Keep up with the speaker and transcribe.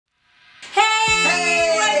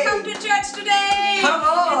to church today. Come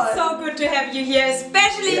on. It's so good to have you here,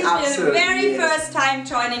 especially if you're the very first time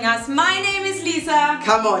joining us. My name is Lisa.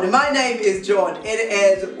 Come on, and my name is John. It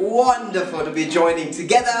is wonderful to be joining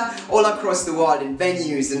together all across the world in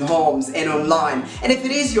venues and homes and online. And if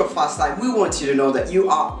it is your first time, we want you to know that you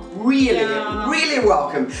are really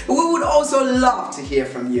welcome. But we would also love to hear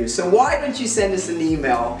from you. So why don't you send us an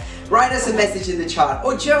email, write us a message in the chat,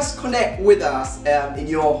 or just connect with us in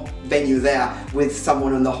your venue there with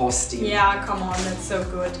someone on the host team. Yeah, come on, that's so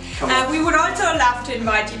good. We would also love to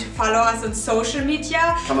invite you to follow us on social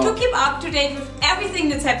media to keep up to date with everything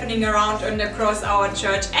that's happening around and across our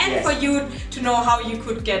church, and for you to know how you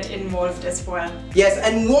could get involved as well. Yes,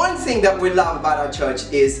 and one thing that we love about our church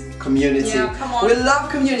is community. Yeah, come on. We love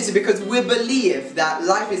community because we believe that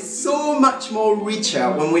life is so much more richer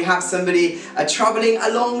when we have somebody traveling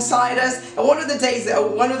alongside us. And one of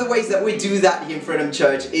the ways that we do that here in Freedom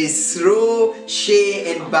Church is through She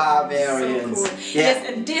and Barbarians. So cool. Yes,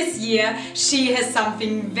 and this year she has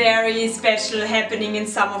something very special happening in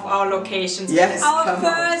some of our locations. Yes, our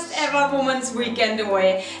first ever Women's Weekend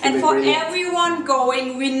away. And for everyone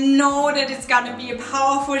going, we know that it's gonna be a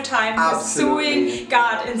powerful time pursuing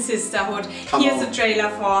God and sisterhood. Here's a trailer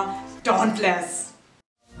for Dauntless.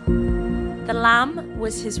 The lamb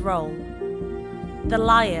was his role, the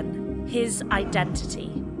lion his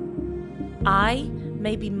identity. I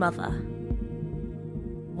may be mother,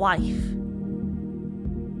 wife,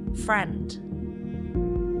 friend,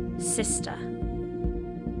 sister,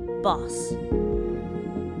 boss.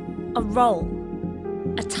 A role,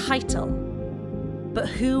 a title, but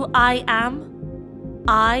who I am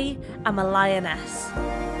a lioness.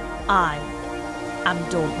 I am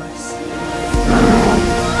dauntless.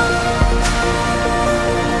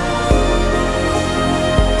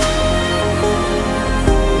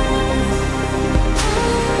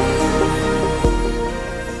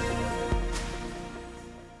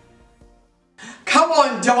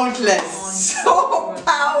 Dauntless, so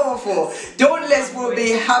powerful. Dauntless will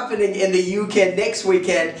be happening in the UK next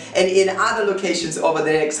weekend and in other locations over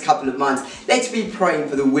the next couple of months. Let's be praying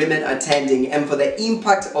for the women attending and for the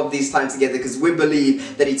impact of this time together, because we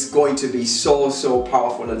believe that it's going to be so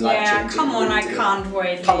powerful and life-changing. Yeah, come on, I can't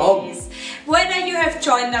wait, come ladies. Whether you have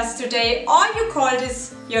joined us today or you call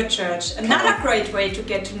this your church, another great way to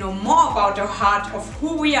get to know more about the heart of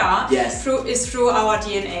who we are is through our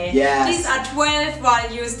DNA. These are 12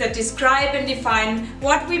 values that describe and define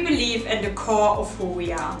what we believe and the core of who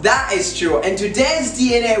we are. That is true, and today's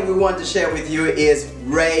DNA we want to share with you is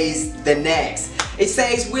raise the next. It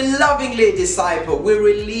says we lovingly disciple, we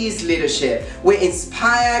release leadership, we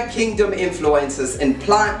inspire kingdom influencers and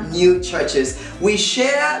plant new churches. We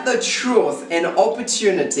share the truth and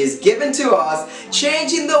opportunities given to us,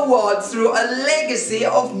 changing the world through a legacy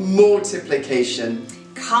of multiplication.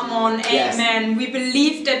 Come on, amen. We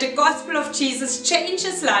believe that the gospel of Jesus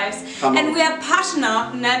changes lives, and we are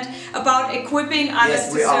passionate about equipping others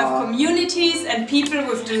to serve communities and people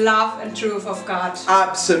with the love and truth of God.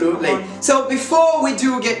 Absolutely. So before we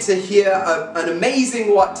do get to hear an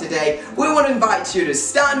amazing word today, we want to invite you to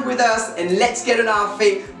stand with us and let's get on our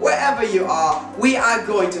feet wherever you are. We are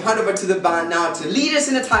going to hand over to the band now to lead us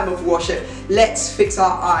in a time of worship. Let's fix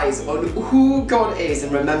our eyes on who God is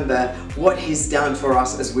and remember what He's done for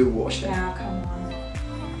us as we worship. Yeah, come on.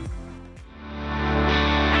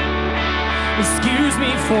 Excuse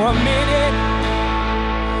me for a minute,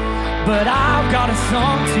 but I've got a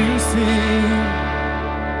song to sing.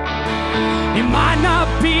 It might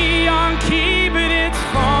not be on key, but it's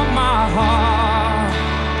from my heart,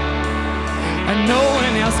 and no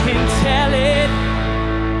one else can tell it,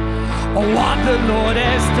 or what the Lord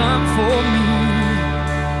has done for me.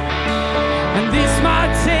 And this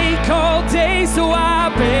might take all day, so I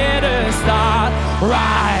better start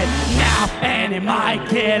right now. And it might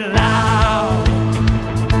get loud,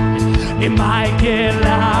 it might get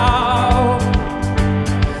loud,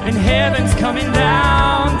 and heaven's coming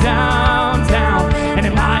down, down, down. And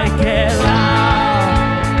it might get loud,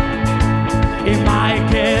 it might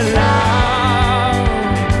get loud,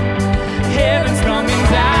 heaven's coming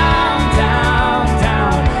down, down,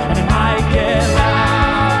 down. And it might get loud.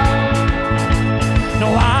 No,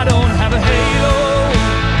 I don't have a halo.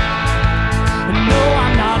 No,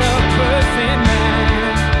 I'm not a perfect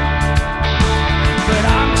man, but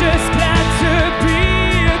I'm just glad to be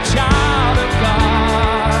a child of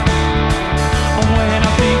God. And when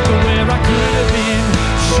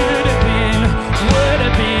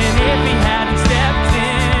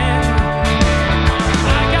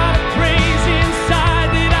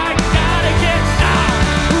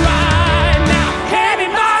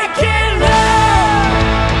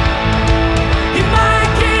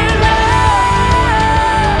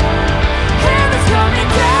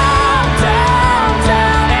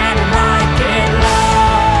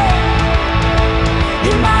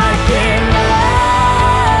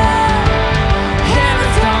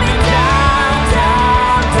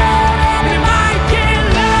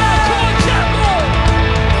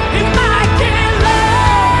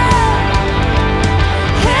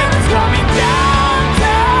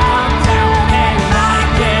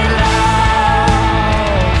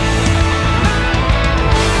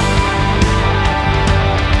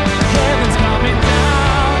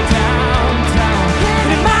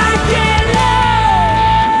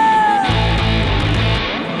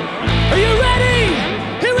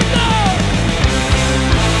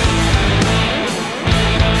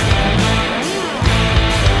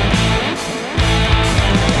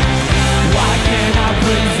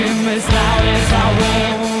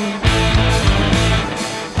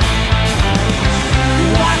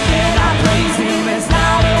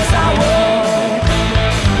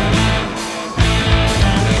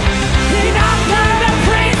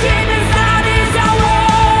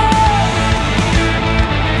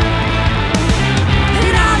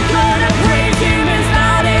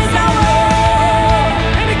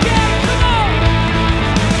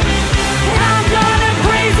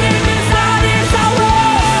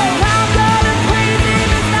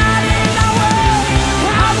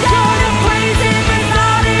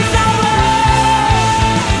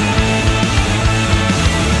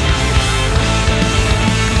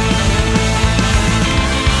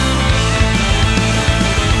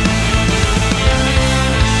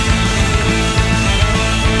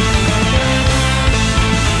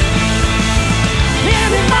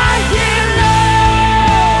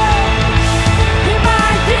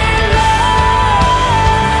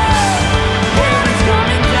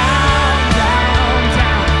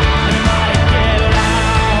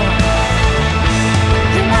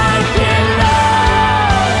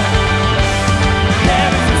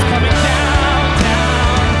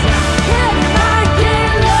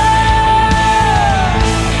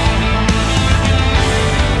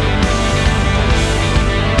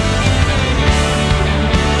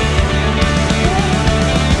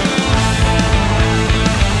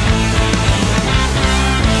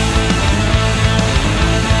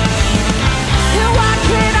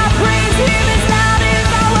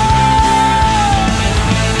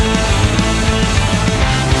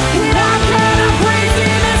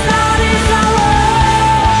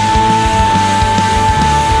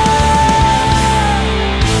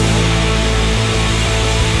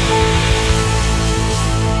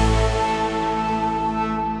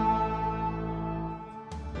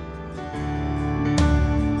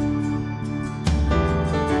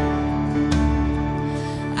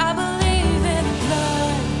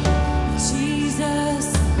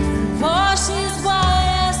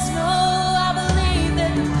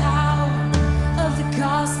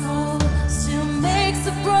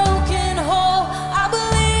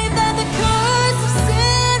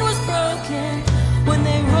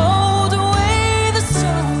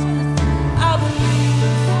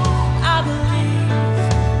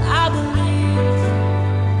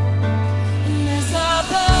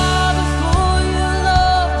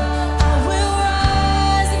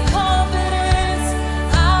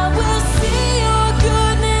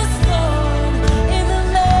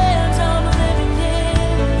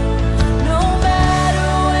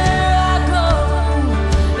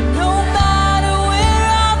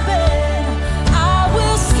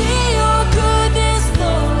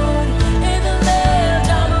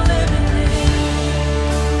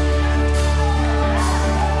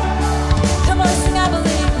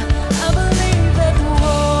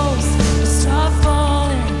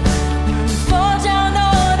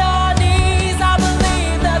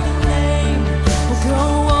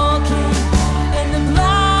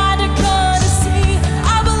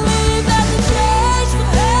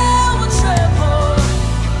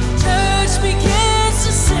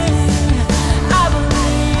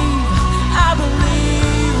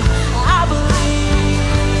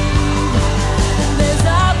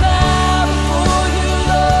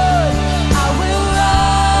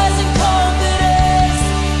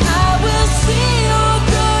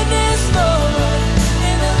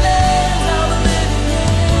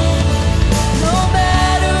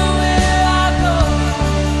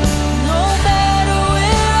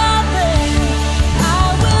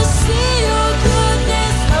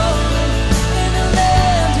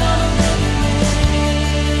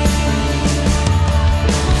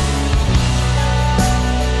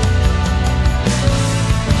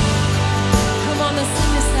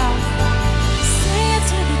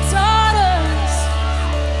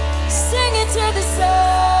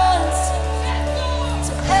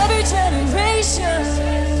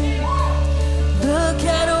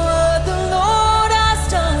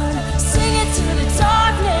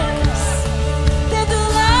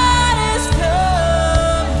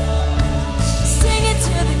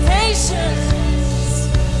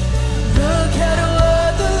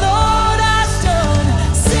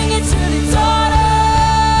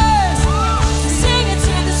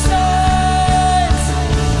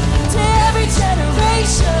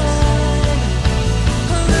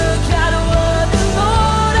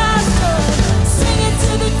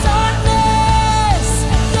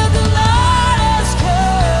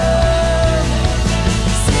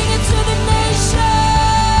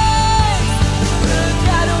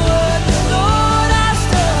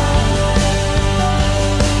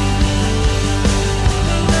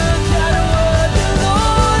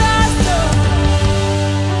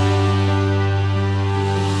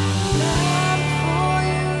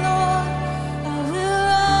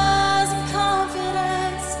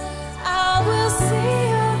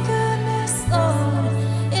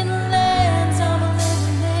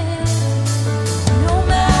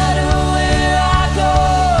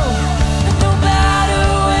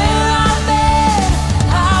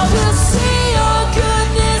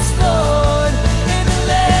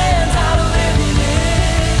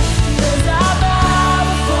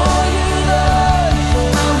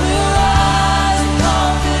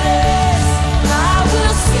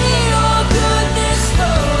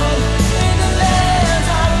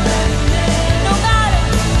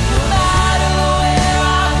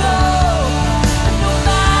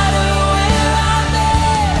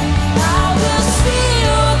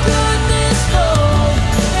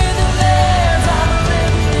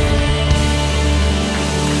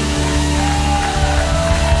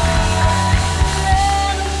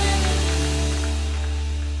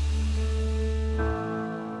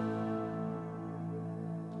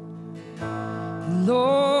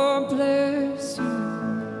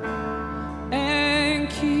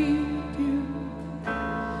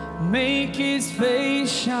make his face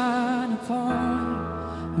shine upon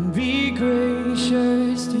you and be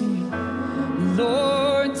gracious to you.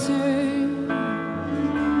 Lord, turn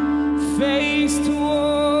face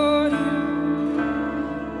toward you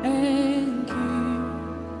and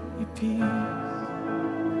give you peace.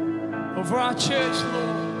 Over our church,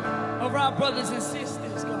 Lord, over our brothers and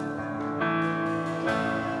sisters, God.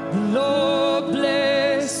 The Lord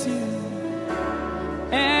bless you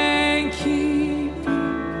and keep you,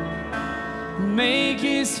 make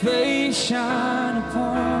his face shine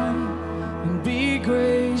upon you and be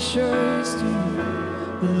gracious to you.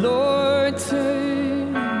 The Lord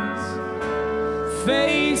turns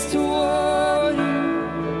face toward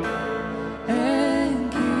you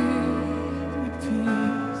and give you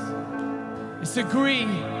peace. Let's agree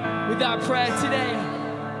with that prayer today.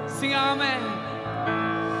 Sing amen.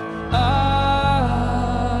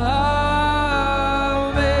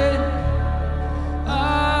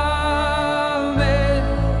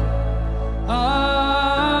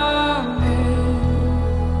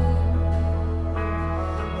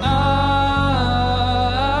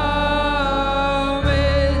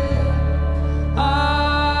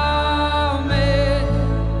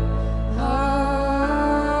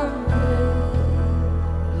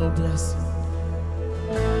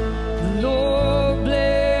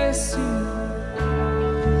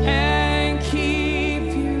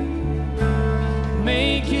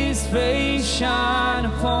 Shine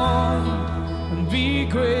upon you and be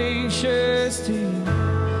gracious to you.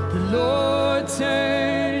 The Lord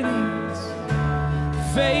turn his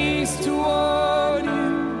face toward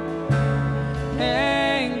you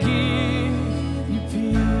and give you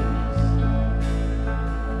peace.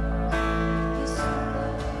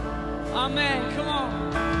 Amen. Come on.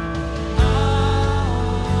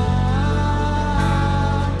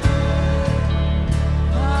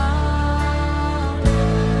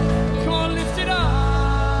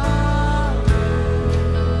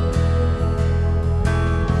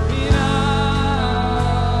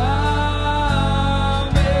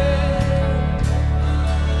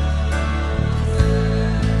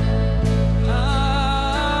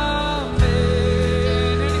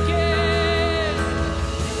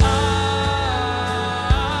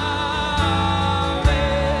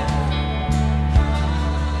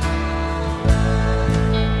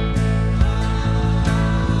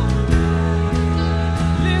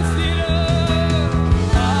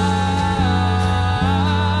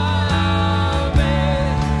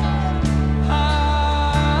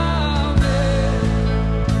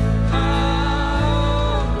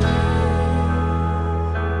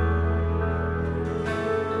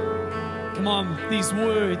 These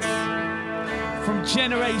words from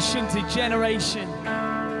generation to generation.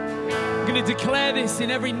 I'm going to declare this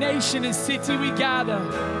in every nation and city we gather.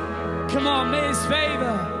 Come on, may his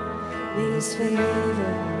favor. May his favor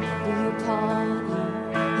be upon you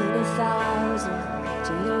in 1,000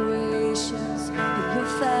 generations, in your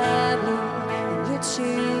family, in your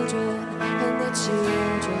children, and their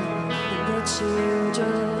children, and their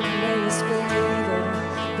children. May his favor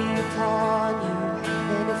be upon you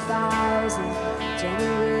in 1,000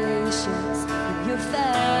 generations, in your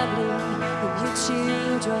family, in your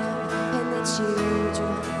children, and their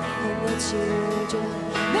children, and their children.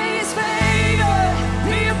 May his favor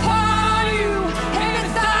be upon you in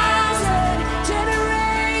 1,000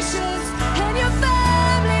 generations, and your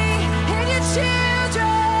family, and your children,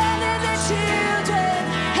 and their children,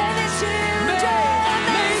 and their children.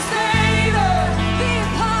 May his favor be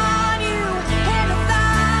upon you in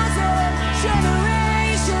 1,000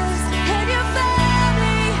 generations, and your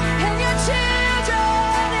family, and your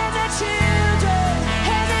children, and their children,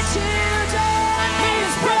 and their children. May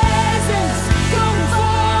his presence go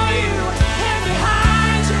before you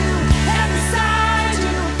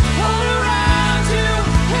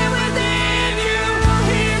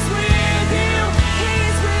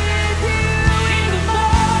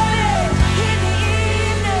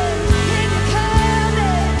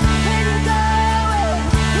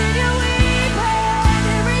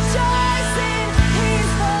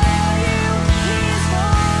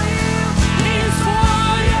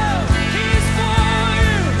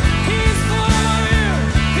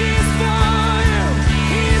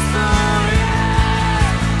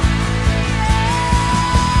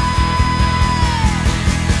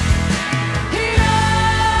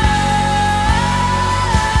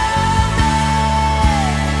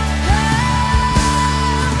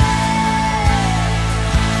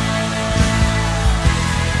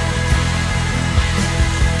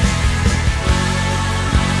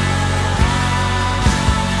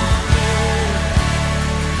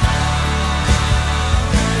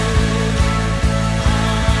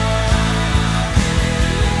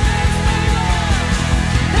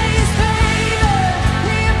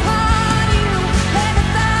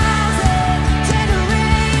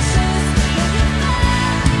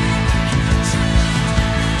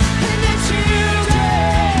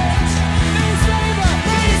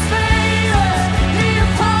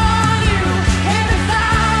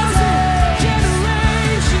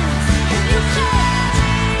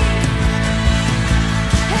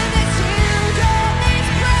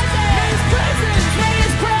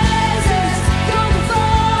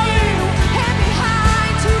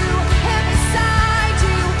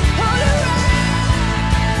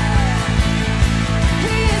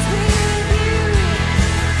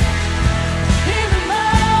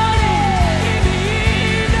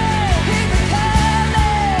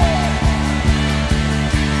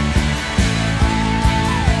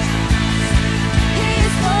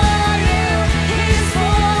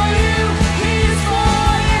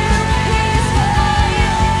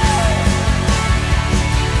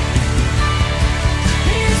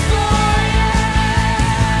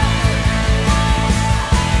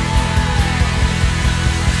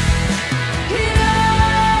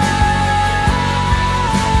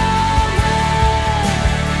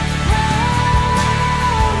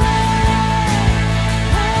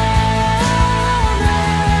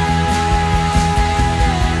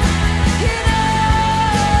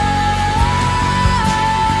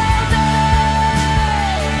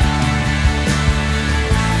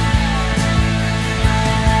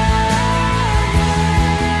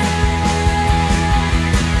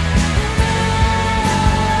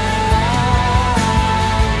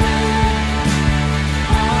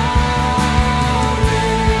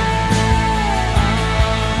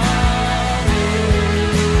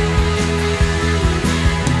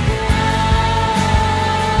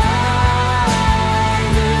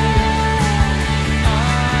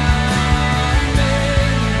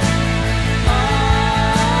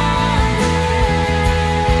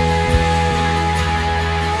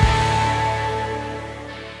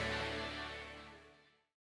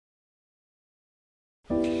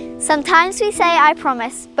Sometimes we say I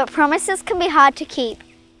promise, but promises can be hard to keep.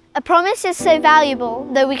 A promise is so valuable,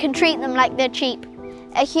 though we can treat them like they're cheap.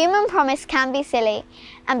 A human promise can be silly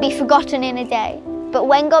and be forgotten in a day, but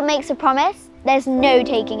when God makes a promise, there's no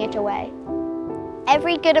taking it away.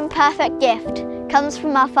 Every good and perfect gift comes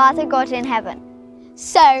from our Father God in heaven.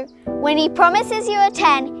 So, when He promises you a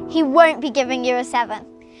 10, He won't be giving you a 7.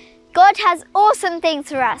 God has awesome things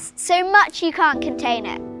for us, so much you can't contain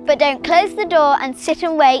it. But don't close the door and sit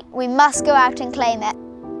and wait, we must go out and claim it.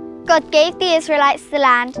 God gave the Israelites the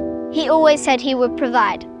land. He always said He would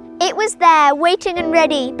provide. It was there, waiting and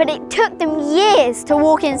ready, but it took them years to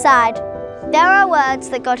walk inside. There are words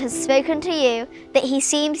that God has spoken to you that He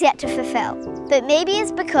seems yet to fulfill. But maybe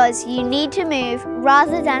it's because you need to move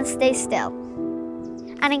rather than stay still.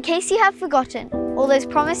 And in case you have forgotten all those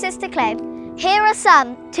promises to claim, here are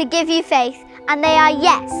some to give you faith, and they are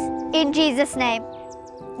yes, in Jesus' name.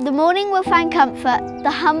 The mourning will find comfort, the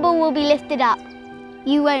humble will be lifted up.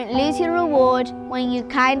 You won't lose your reward when you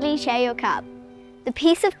kindly share your cup. The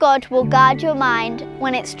peace of God will guard your mind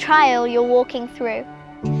when it's trial you're walking through.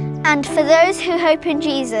 And for those who hope in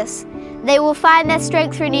Jesus, they will find their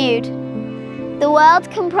strength renewed. The world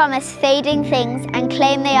can promise fading things and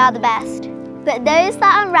claim they are the best. But those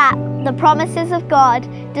that unwrap the promises of God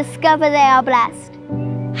discover they are blessed.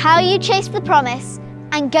 How you chase the promise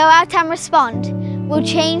and go out and respond will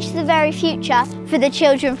change the very future for the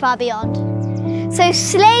children far beyond. So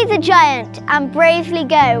slay the giant and bravely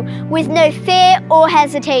go with no fear or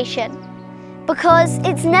hesitation. Because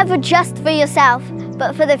it's never just for yourself,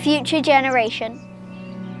 but for the future generation.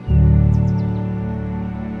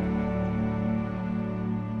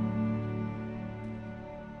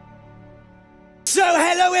 So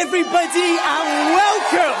hello everybody and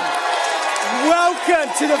welcome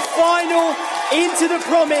to the final Into the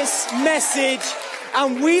Promise message.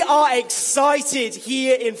 And we are excited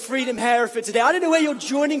here in Freedom Hereford today. I don't know where you're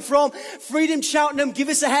joining from. Freedom Cheltenham, give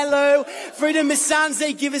us a hello. Freedom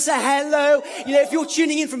Missanze, give us a hello. You know, if you're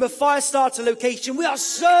tuning in from a Firestarter location, we are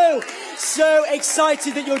so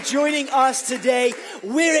excited that you're joining us today.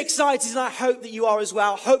 We're excited and I hope that you are as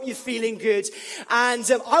well. Hope you're feeling good. And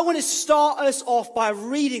I want to start us off by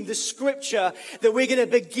reading the scripture that we're going to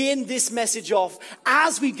begin this message off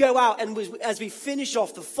as we go out and as we finish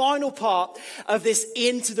off the final part of this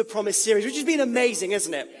Into the Promise series, which has been amazing,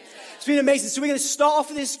 isn't it? It's been amazing. So we're going to start off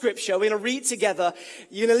with this scripture. We're going to read together.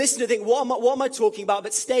 You're going to listen to think, what am I talking about?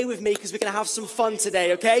 But stay with me because we're going to have some fun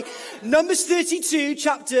today, okay? Numbers 32,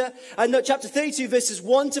 chapter 32, verses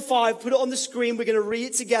 1 to 5. Put it on the screen. We're going to read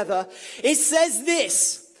it together. It says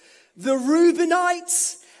this: the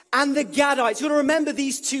Reubenites and the Gadites. You've got to remember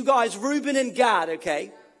these two guys, Reuben and Gad,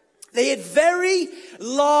 okay? They had very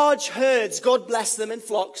large herds, God bless them, and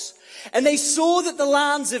flocks. And they saw that the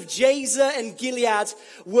lands of Jazer and Gilead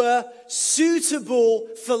were suitable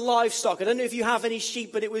for livestock. I don't know if you have any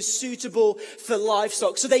sheep, but it was suitable for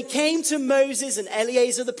livestock. So they came to Moses and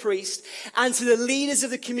Eleazar the priest and to the leaders of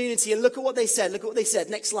the community. And look at what they said. Look at what they said.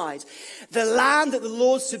 Next slide. The land that the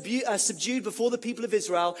Lord subdued before the people of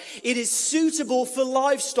Israel, it is suitable for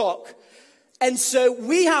livestock. And so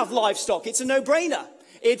we have livestock. It's a no-brainer.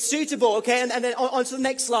 It's suitable, okay? And then on to the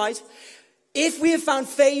next slide. If we have found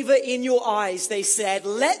favor in your eyes, they said,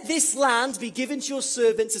 let this land be given to your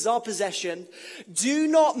servants as our possession. Do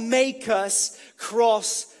not make us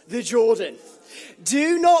cross the Jordan.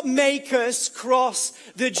 Do not make us cross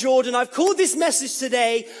the Jordan. I've called this message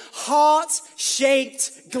today,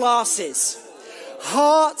 Heart-Shaped Glasses.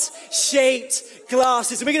 Heart-Shaped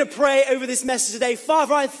Glasses. And we're going to pray over this message today.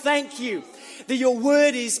 Father, I thank you that your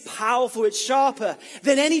word is powerful, it's sharper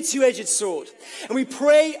than any two-edged sword. And we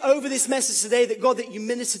pray over this message today that God, that you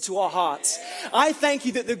minister to our hearts. I thank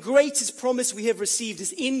you that the greatest promise we have received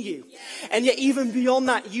is in you. And yet even beyond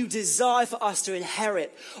that, you desire for us to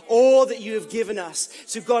inherit all that you have given us.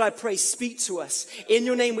 So God, I pray, speak to us. In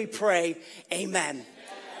your name we pray, amen.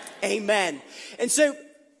 Amen. And so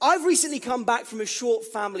I've recently come back from a short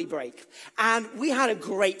family break and we had a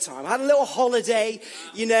great time. I had a little holiday,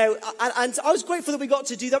 you know, and I was grateful that we got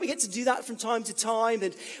to do that. We get to do that from time to time.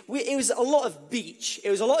 And it was a lot of beach. It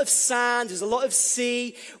was a lot of sand. It was a lot of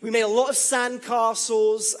sea. We made a lot of sand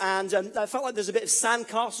castles. And I felt like there's a bit of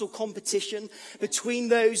sandcastle competition between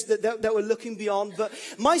those that were looking beyond. But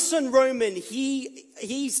my son Roman,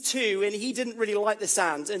 he's 2 and he didn't really like the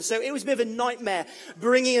sand. And so it was a bit of a nightmare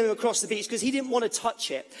bringing him across the beach because he didn't want to touch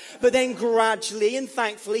it. But then gradually and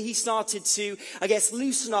thankfully he started to, I guess,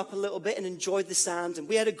 loosen up a little bit and enjoyed the sand. And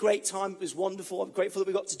we had a great time. It was wonderful. I'm grateful that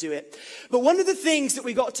we got to do it. But one of the things that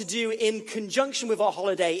we got to do in conjunction with our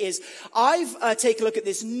holiday is I've taken a look at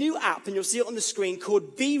this new app, and you'll see it on the screen,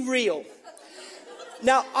 called Be Real.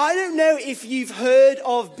 Now, I don't know if you've heard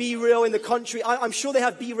of Be Real in the country. I'm sure they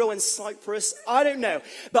have Be Real in Cyprus. I don't know.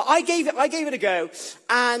 But I gave it a go.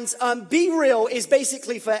 And Be Real is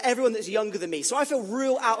basically for everyone that's younger than me. So I feel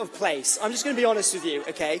real out of place. I'm just going to be honest with you,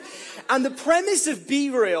 okay? And the premise of Be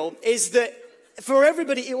Real is that for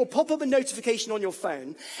everybody, it will pop up a notification on your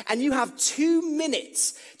phone, and you have 2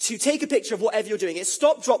 minutes to take a picture of whatever you're doing. It's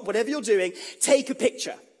stop, drop, whatever you're doing, take a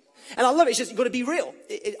picture. And I love it. It's just, you've got to be real.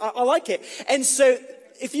 I like it. And so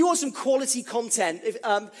if you want some quality content,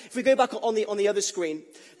 if we go back on the other screen,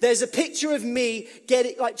 there's a picture of me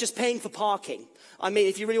just paying for parking. I mean,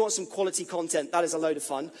 if you really want some quality content, that is a load of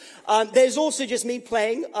fun. There's also just me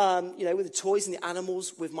playing, with the toys and the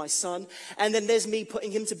animals with my son. And then there's me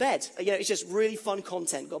putting him to bed. It's just really fun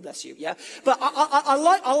content. God bless you. Yeah. But I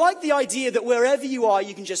like the idea that wherever you are,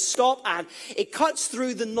 you can just stop and it cuts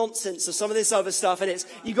through the nonsense of some of this other stuff. And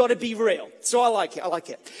you got to be real. So I like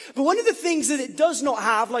it. But one of the things that it does not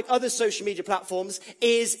have, like other social media platforms,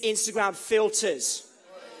 is Instagram filters.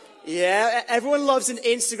 Yeah, everyone loves an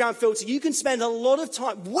Instagram filter. You can spend a lot of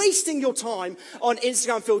time wasting your time on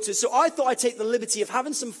Instagram filters. So I thought I'd take the liberty of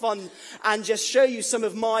having some fun and just show you some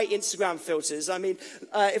of my Instagram filters. I mean,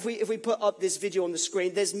 if we put up this video on the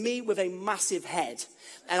screen, there's me with a massive head.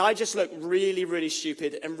 And I just look really, really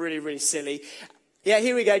stupid and really, really silly. Yeah,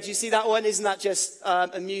 here we go. Do you see that one? Isn't that just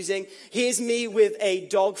amusing? Here's me with a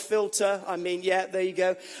dog filter. I mean, yeah, there you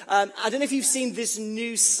go. I don't know if you've seen this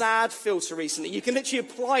new sad filter recently. You can literally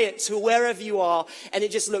apply it to wherever you are, and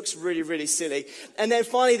it just looks really, really silly. And then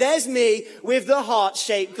finally, there's me with the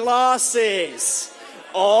heart-shaped glasses.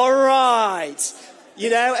 All right.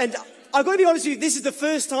 And I've got to be honest with you, this is the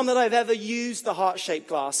first time that I've ever used the heart-shaped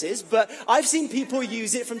glasses, but I've seen people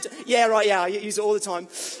use it I use it all the time.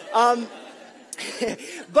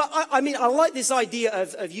 But I like this idea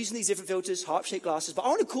of using these different filters, heart-shaped glasses, but I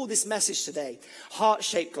want to call this message today,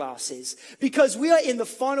 heart-shaped glasses, because we are in the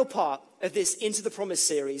final part of this Into the Promise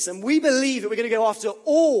series, and we believe that we're going to go after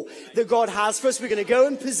all that God has for us. We're going to go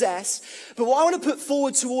and possess. But what I want to put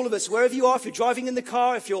forward to all of us, wherever you are, if you're driving in the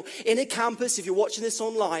car, if you're in a campus, if you're watching this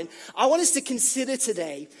online, I want us to consider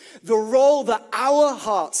today the role that our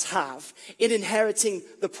hearts have in inheriting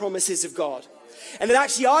the promises of God. And that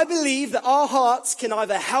actually I believe that our hearts can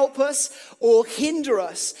either help us or hinder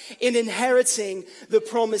us in inheriting the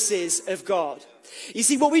promises of God. You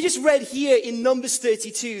see, what we just read here in Numbers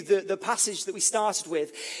 32, the passage that we started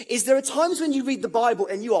with, is there are times when you read the Bible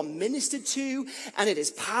and you are ministered to, and it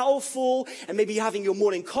is powerful, and maybe you're having your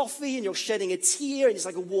morning coffee and you're shedding a tear, and it's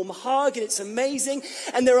like a warm hug, and it's amazing.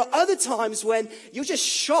 And there are other times when you're just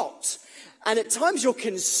shocked. And at times you're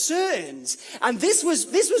concerned. And this was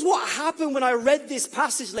what happened when I read this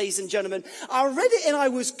passage, ladies and gentlemen. I read it and I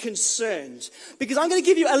was concerned. Because I'm going to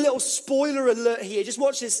give you a little spoiler alert here. Just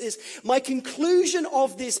watch this. My conclusion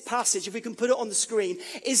of this passage, if we can put it on the screen,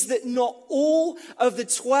 is that not all of the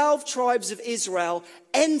 12 tribes of Israel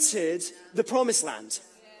entered the promised land.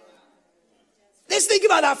 Let's think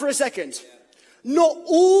about that for a second. Not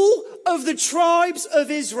all of the tribes of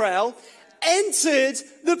Israel entered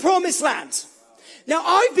the promised land. Now,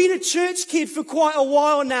 I've been a church kid for quite a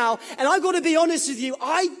while now, and I've got to be honest with you,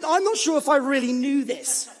 I'm not sure if I really knew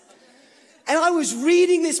this. And I was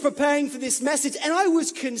reading this, preparing for this message, and I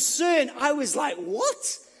was concerned. I was like,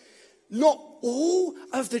 what? Not all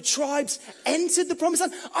of the tribes entered the promised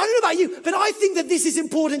land? I don't know about you, but I think that this is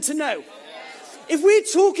important to know. If we're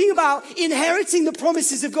talking about inheriting the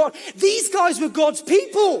promises of God, these guys were God's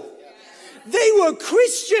people. They were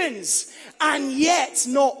Christians. And yet,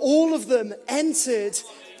 not all of them entered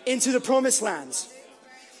into the promised land.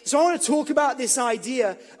 So I want to talk about this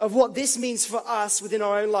idea of what this means for us within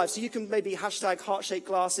our own lives. So you can maybe hashtag heart-shaped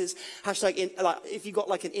glasses, if you've got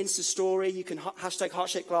like an Insta story, you can hashtag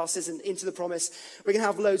heart-shaped glasses and Into the Promise. We're going to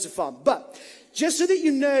have loads of fun. But just so that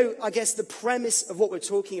you know, I guess, the premise of what we're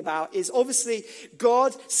talking about is obviously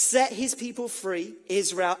God set his people free,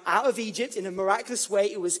 Israel, out of Egypt in a miraculous way.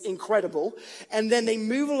 It was incredible. And then they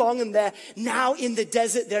move along and they're now in the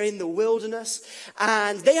desert. They're in the wilderness.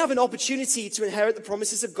 And they have an opportunity to inherit the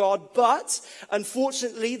promises of God. But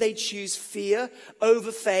unfortunately, they choose fear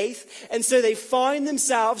over faith. And so they find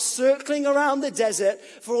themselves circling around the desert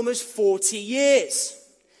for almost 40 years.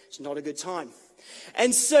 It's not a good time.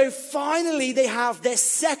 And so finally they have their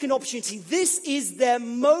second opportunity. This is their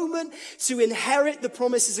moment to inherit the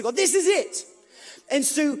promises of God. This is it. And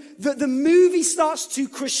so the movie starts to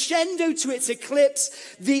crescendo to its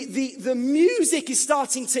eclipse. The music is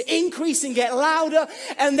starting to increase and get louder.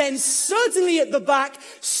 And then suddenly at the back,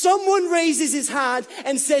 someone raises his hand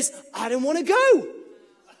and says, I don't want to go.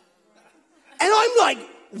 And I'm like,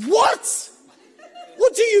 what?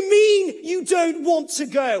 What do you mean you don't want to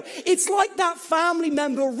go? It's like that family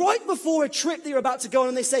member right before a trip that you're about to go on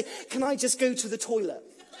and they say, can I just go to the toilet?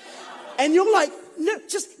 And you're like, no,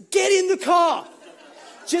 just get in the car.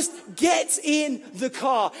 Just get in the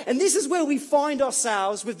car. And this is where we find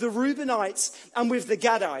ourselves with the Reubenites and with the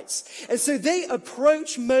Gadites. And so they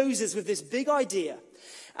approach Moses with this big idea.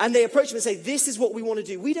 And they approach him and say, this is what we want to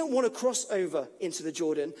do. We don't want to cross over into the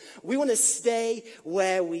Jordan. We want to stay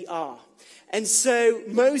where we are. And so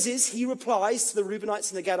Moses, he replies to the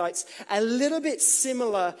Reubenites and the Gadites a little bit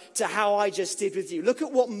similar to how I just did with you. Look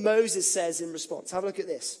at what Moses says in response. Have a look at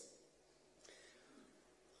this.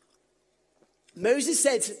 Moses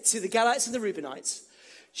said to the Gadites and the Reubenites,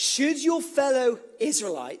 should your fellow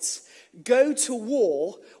Israelites go to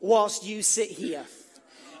war whilst you sit here?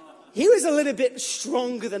 He was a little bit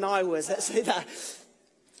stronger than I was, let's say that.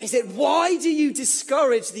 He said, why do you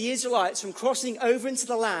discourage the Israelites from crossing over into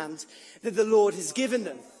the land that the Lord has given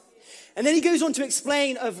them? And then he goes on to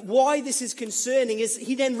explain of why this is concerning. Is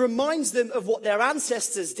he then reminds them of what their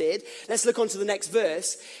ancestors did. Let's look on to the next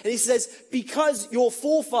verse. And he says, because your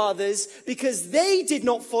forefathers, because they did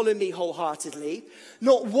not follow me wholeheartedly,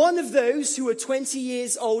 not one of those who were 20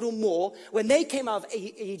 years old or more, when they came out of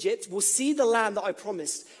Egypt, will see the land that I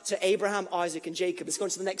promised to Abraham, Isaac, and Jacob. Let's go on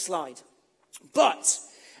to the next slide. But,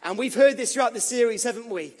 and we've heard this throughout the series, haven't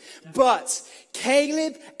we? But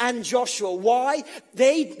Caleb and Joshua, why?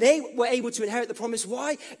 They were able to inherit the promise.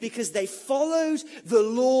 Why? Because they followed the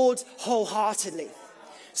Lord wholeheartedly.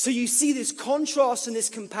 So you see this contrast and this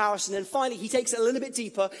comparison. And finally, he takes it a little bit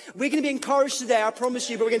deeper. We're going to be encouraged today, I promise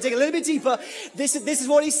you, but we're going to take it a little bit deeper. This is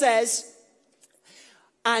what he says.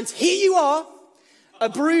 And here you are, a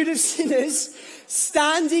brood of sinners,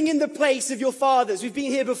 standing in the place of your fathers. We've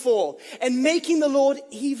been here before. And making the Lord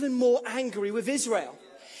even more angry with Israel.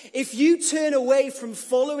 If you turn away from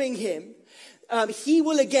following him, he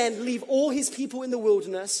will again leave all his people in the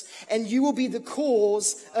wilderness, and you will be the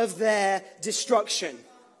cause of their destruction.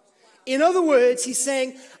 In other words, he's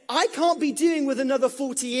saying, I can't be doing with another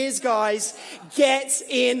 40 years, guys. Get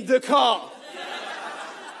in the car.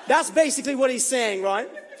 That's basically what he's saying, right?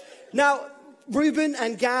 Now, Reuben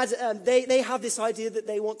and Gad, they have this idea that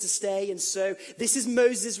they want to stay. And so this is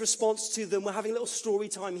Moses' response to them. We're having a little story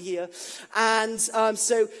time here. And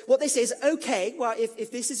so what they say is, okay, well, if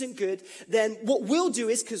this isn't good, then what we'll do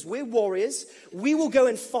is, because we're warriors, we will go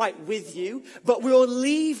and fight with you. But we'll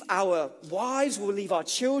leave our wives, we'll leave our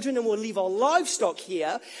children, and we'll leave our livestock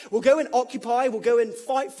here. We'll go and occupy, we'll go and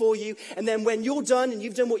fight for you. And then when you're done and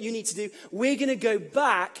you've done what you need to do, we're going to go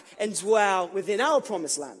back and dwell within our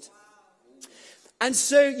promised land. And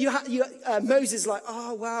so Moses is like,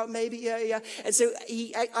 oh, wow, maybe, yeah. And so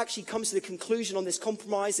he actually comes to the conclusion on this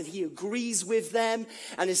compromise, and he agrees with them.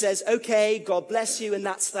 And he says, okay, God bless you, and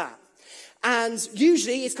that's that. And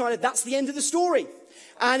usually it's kind of, that's the end of the story.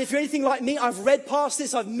 And if you're anything like me, I've read past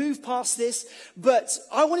this, I've moved past this. But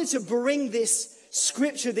I wanted to bring this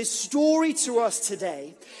scripture, this story to us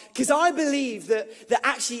today, because I believe that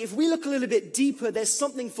actually, if we look a little bit deeper, there's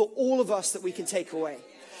something for all of us that we can take away.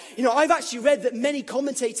 You know, I've actually read that many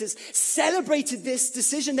commentators celebrated this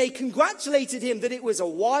decision. They congratulated him that it was a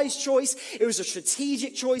wise choice. It was a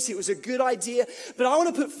strategic choice. It was a good idea. But I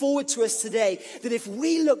want to put forward to us today that if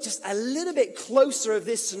we look just a little bit closer of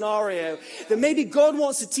this scenario, that maybe God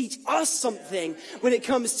wants to teach us something when it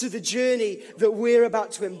comes to the journey that we're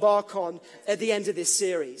about to embark on at the end of this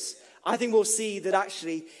series. I think we'll see that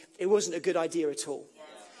actually it wasn't a good idea at all.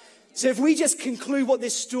 So if we just conclude what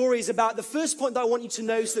this story is about, the first point that I want you to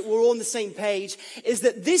know so that we're all on the same page is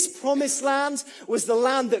that this promised land was the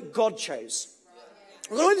land that God chose.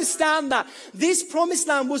 We've got to understand that this promised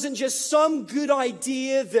land wasn't just some good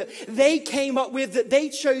idea that they came up with, that they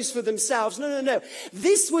chose for themselves. No.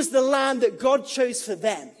 This was the land that God chose for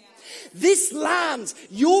them. This land,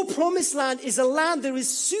 your promised land, is a land that is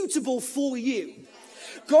suitable for you.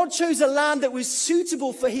 God chose a land that was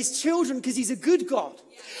suitable for his children because he's a good God.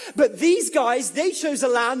 But these guys, they chose a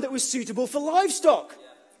land that was suitable for livestock.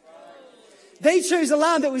 They chose a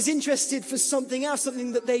land that was interested for something else,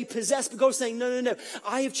 something that they possessed. But God's saying, no.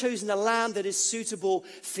 I have chosen a land that is suitable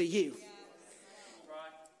for you.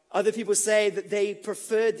 Other people say that they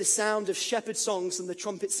preferred the sound of shepherd songs than the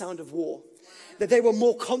trumpet sound of war. That they were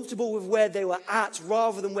more comfortable with where they were at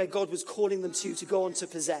rather than where God was calling them to go on to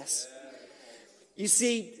possess. You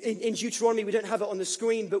see, in Deuteronomy, we don't have it on the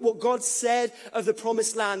screen, but what God said of the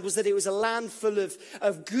promised land was that it was a land full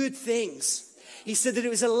of good things. He said that it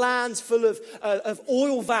was a land full of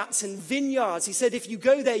oil vats and vineyards. He said, if you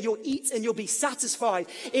go there, you'll eat and you'll be satisfied.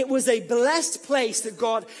 It was a blessed place that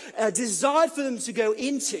God desired for them to go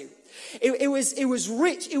into. It was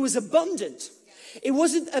rich. It was abundant. It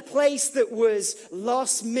wasn't a place that was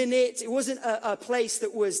last minute. It wasn't a place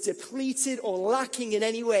that was depleted or lacking in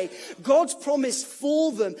any way. God's promise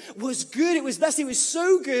for them was good. It was blessed. It was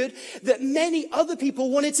so good that many other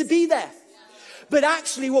people wanted to be there. But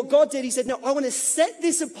actually what God did, he said, no, I want to set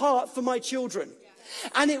this apart for my children.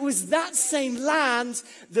 And it was that same land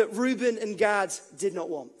that Reuben and Gad did not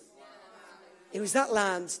want. It was that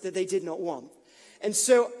land that they did not want. And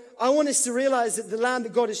so I want us to realize that the land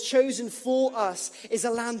that God has chosen for us is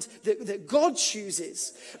a land that God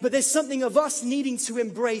chooses. But there's something of us needing to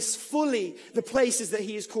embrace fully the places that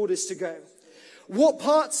he has called us to go. What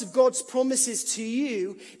parts of God's promises to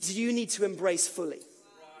you do you need to embrace fully?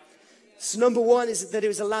 So number one is that it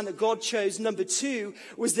was a land that God chose. Number two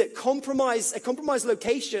was that a compromised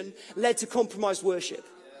location led to compromised worship.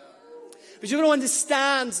 But you've got to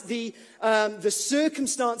understand the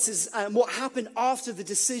circumstances and what happened after the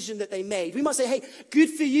decision that they made. We might say, hey, good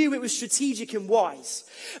for you, it was strategic and wise.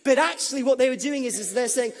 But actually what they were doing is they're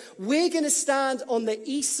saying, we're going to stand on the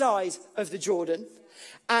east side of the Jordan.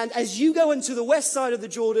 And as you go into the west side of the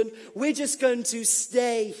Jordan, we're just going to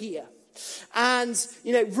stay here. And,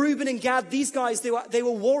 Reuben and Gad, these guys, they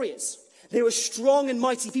were warriors. They were strong and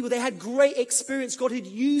mighty people. They had great experience. God had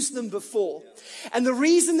used them before. And the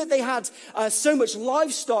reason that they had so much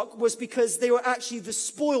livestock was because they were actually the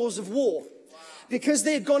spoils of war. Because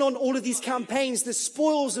they had gone on all of these campaigns, the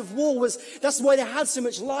spoils of war that's why they had so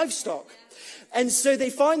much livestock. And so they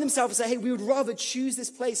find themselves and say, hey, we would rather choose this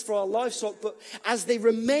place for our livestock. But as they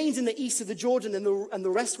remained in the east of the Jordan and the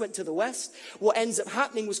rest went to the west, what ends up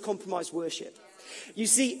happening was compromised worship. You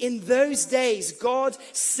see, in those days, God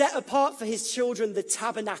set apart for his children the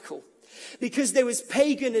tabernacle. Because there was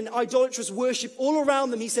pagan and idolatrous worship all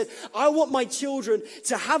around them. He said, I want my children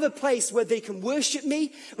to have a place where they can worship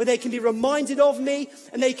me, where they can be reminded of me,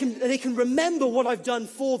 and they can remember what I've done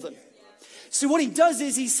for them. So what he does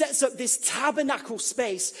is he sets up this tabernacle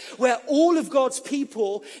space where all of God's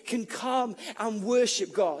people can come and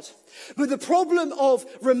worship God. But the problem of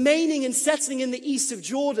remaining and settling in the east of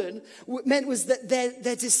Jordan was that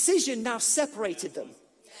their decision now separated them.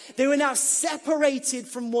 They were now separated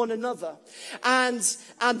from one another. And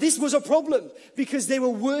this was a problem because they were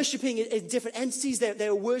worshipping in different entities. They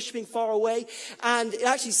were worshipping far away. And it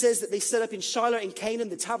actually says that they set up in Shiloh in Canaan,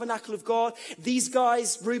 the tabernacle of God. These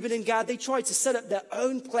guys, Reuben and Gad, they tried to set up their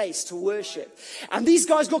own place to worship. And these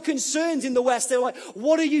guys got concerned in the West. They were like,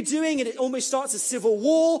 what are you doing? And it almost starts a civil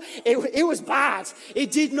war. It was bad.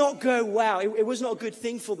 It did not go well. It was not a good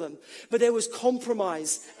thing for them. But there was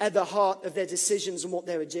compromise at the heart of their decisions and what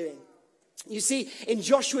they were doing. You see, in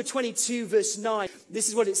Joshua 22, verse 9, this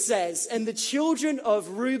is what it says. And the children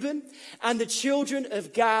of Reuben and the children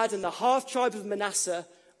of Gad and the half-tribe of Manasseh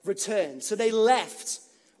returned. So they left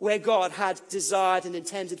where God had desired and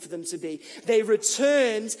intended for them to be. They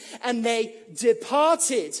returned and they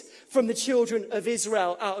departed from the children of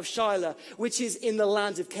Israel out of Shiloh, which is in the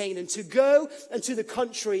land of Canaan, to go into the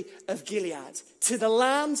country of Gilead, to the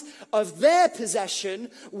land of their possession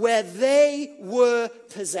where they were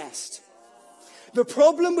possessed. The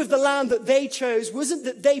problem with the land that they chose wasn't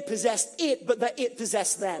that they possessed it, but that it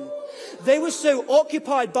possessed them. They were so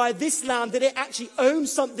occupied by this land that it actually owned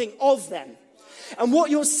something of them. And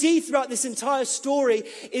what you'll see throughout this entire story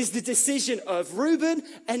is the decision of Reuben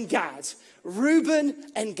and Gad. Reuben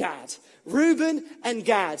and Gad. Reuben and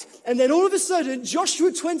Gad. And then all of a sudden,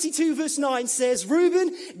 Joshua 22 verse 9 says,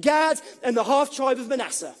 Reuben, Gad, and the half-tribe of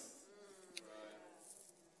Manasseh.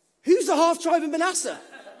 Who's the half-tribe of Manasseh?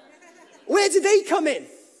 Where did they come in?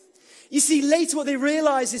 You see, later what they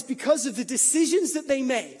realize is because of the decisions that they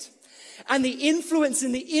made and the influence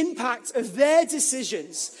and the impact of their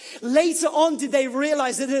decisions, later on did they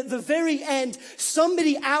realize that at the very end,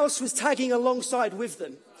 somebody else was tagging alongside with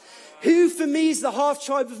them. Who for me is the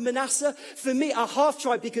half-tribe of Manasseh? For me, a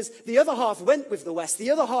half-tribe because the other half went with the West.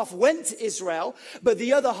 The other half went to Israel, but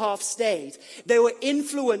the other half stayed. They were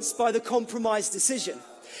influenced by the compromised decision.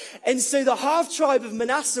 And so the half-tribe of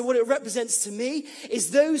Manasseh, what it represents to me,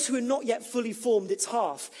 is those who are not yet fully formed. It's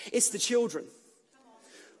half. It's the children.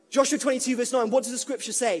 Joshua 22 verse 9, what does the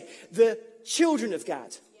scripture say? The children of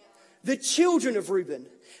Gad, the children of Reuben,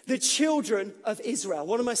 the children of Israel.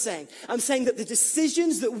 What am I saying? I'm saying that the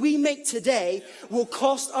decisions that we make today will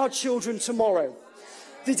cost our children tomorrow.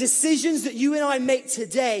 The decisions that you and I make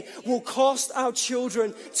today will cost our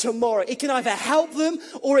children tomorrow. It can either help them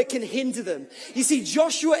or it can hinder them. You see,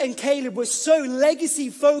 Joshua and Caleb were so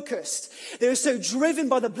legacy focused. They were so driven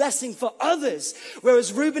by the blessing for others.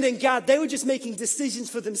 Whereas Reuben and Gad, they were just making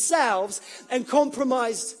decisions for themselves, and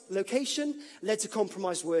compromised location led to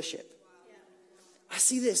compromised worship. I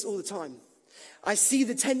see this all the time. I see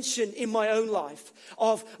the tension in my own life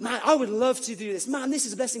of, man, I would love to do this. Man, this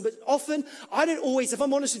is a blessing. But often, I don't always, if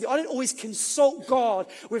I'm honest with you, I don't always consult God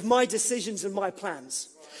with my decisions and my plans.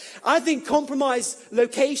 I think compromise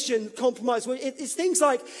location, it's things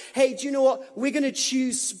like, hey, do you know what? We're going to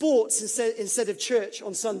choose sports instead of church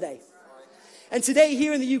on Sunday. And today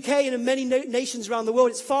here in the UK and in many nations around the world,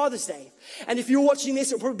 it's Father's Day. And if you're watching this,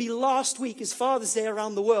 it'll probably be last week is Father's Day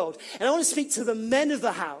around the world. And I want to speak to the men of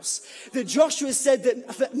the house, that Joshua said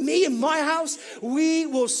that me and my house, we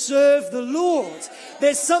will serve the Lord.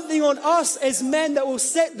 There's something on us as men that will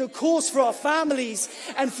set the course for our families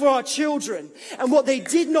and for our children. And what they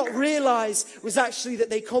did not realize was actually that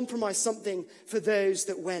they compromised something for those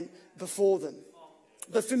that went before them.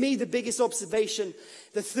 But for me, the biggest observation,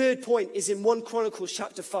 the third point, is in 1 Chronicles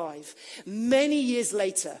chapter 5. Many years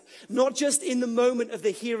later, not just in the moment of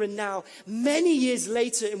the here and now, many years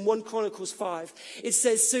later in 1 Chronicles 5, it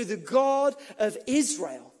says, so the God of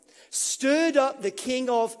Israel stirred up the king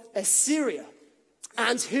of Assyria.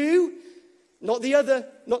 And who? Not the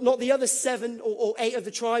other 7 or 8 of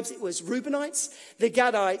the tribes. It was Reubenites, the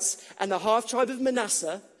Gadites, and the half tribe of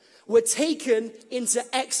Manasseh were taken into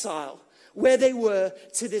exile, where they were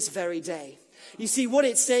to this very day. You see, what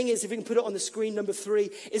it's saying is, if we can put it on the screen, number 3,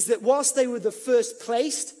 is that whilst they were the first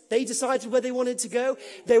placed, they decided where they wanted to go,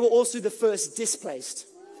 they were also the first displaced.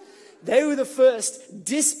 They were the first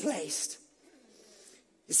displaced.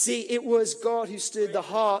 You see, it was God who stirred the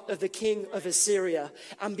heart of the king of Assyria.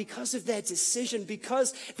 And because of their decision,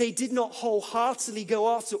 because they did not wholeheartedly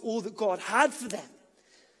go after all that God had for them,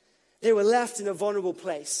 they were left in a vulnerable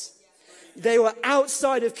place. They were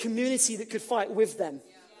outside of community that could fight with them.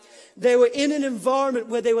 They were in an environment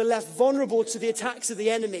where they were left vulnerable to the attacks of the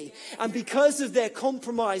enemy. And because of their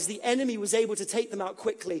compromise, the enemy was able to take them out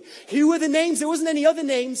quickly. Who were the names? There wasn't any other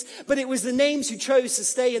names, but it was the names who chose to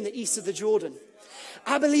stay in the east of the Jordan.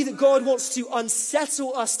 I believe that God wants to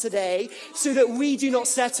unsettle us today so that we do not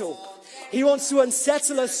settle. He wants to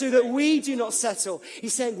unsettle us so that we do not settle.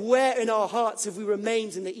 He's saying, where in our hearts have we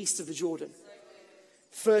remained in the east of the Jordan?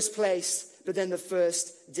 First place, but then the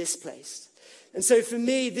first displaced. And so for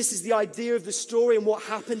me, this is the idea of the story and what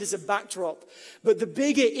happened as a backdrop. But the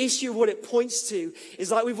bigger issue of what it points to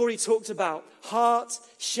is, like we've already talked about,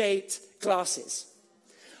 heart-shaped glasses.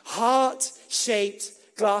 Heart-shaped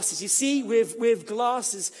glasses. You see, with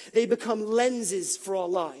glasses, they become lenses for our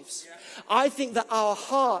lives. I think that our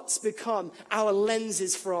hearts become our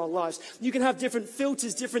lenses for our lives. You can have different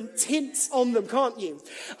filters, different tints on them, can't you?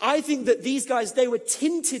 I think that these guys, they were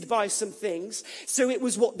tinted by some things, so it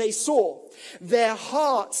was what they saw. Their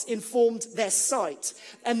hearts informed their sight,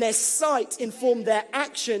 and their sight informed their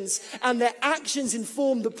actions, and their actions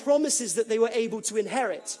informed the promises that they were able to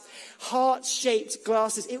inherit. Heart-shaped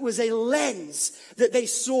glasses. It was a lens that they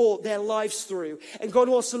saw their lives through. And God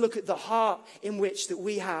wants to look at the heart in which that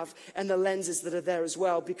we have and the lenses that are there as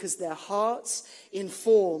well, because their hearts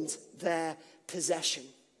informed their possession.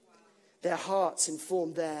 Their hearts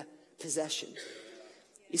informed their possession.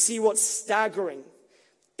 You see, what's staggering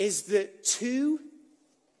is that 2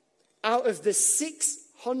 out of the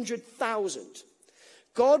 600,000,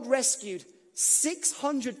 God rescued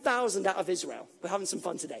 600,000 out of Israel. We're having some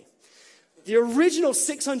fun today. The original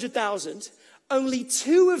 600,000, only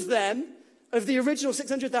 2 of them, of the original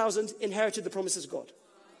 600,000, inherited the promises of God.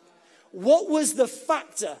 What was the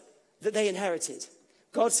factor that they inherited?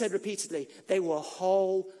 God said repeatedly, they were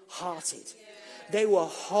wholehearted. They were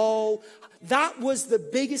whole. That was the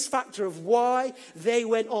biggest factor of why they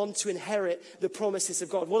went on to inherit the promises of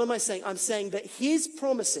God. What am I saying? I'm saying that his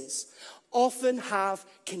promises often have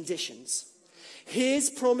conditions. His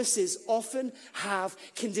promises often have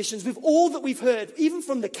conditions. With all that we've heard, even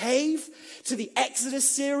from the cave to the Exodus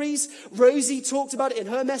series, Rosie talked about it in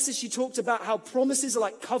her message. She talked about how promises are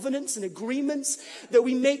like covenants and agreements that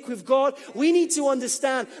we make with God. We need to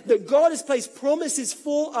understand that God has placed promises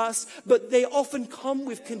for us, but they often come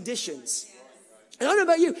with conditions. And I don't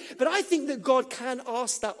know about you, but I think that God can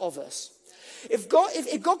ask that of us. If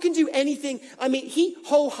God can do anything, I mean, he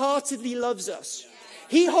wholeheartedly loves us.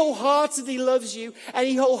 He wholeheartedly loves you, and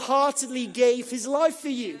he wholeheartedly gave his life for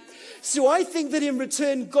you. So I think that in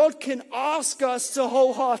return, God can ask us to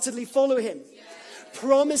wholeheartedly follow him.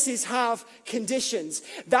 Promises have conditions.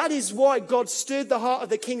 That is why God stirred the heart of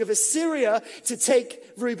the king of Assyria to take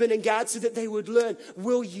Reuben and Gad so that they would learn,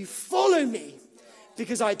 will you follow me?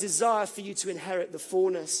 Because I desire for you to inherit the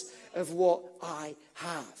fullness of what I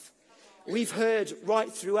have. We've heard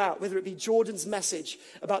right throughout, whether it be Jordan's message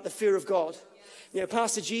about the fear of God,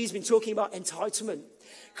 Pastor G's been talking about entitlement.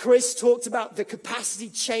 Chris talked about the capacity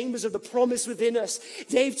chambers of the promise within us.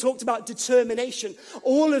 Dave talked about determination.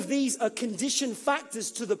 All of these are condition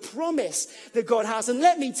factors to the promise that God has. And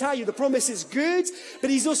let me tell you, the promise is good, but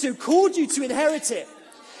he's also called you to inherit it.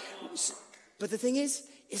 But the thing is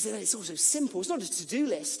that it's also simple. It's not a to-do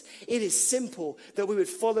list. It is simple that we would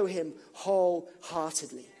follow him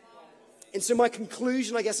wholeheartedly. And so my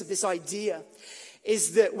conclusion, I guess, of this idea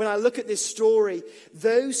is that when I look at this story,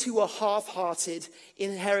 those who are half-hearted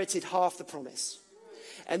inherited half the promise.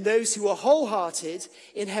 And those who are wholehearted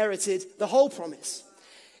inherited the whole promise.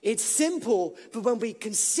 It's simple, but when we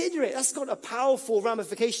consider it, that's got a powerful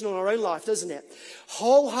ramification on our own life, doesn't it?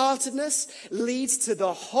 Wholeheartedness leads to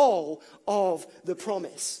the whole of the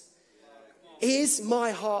promise. Is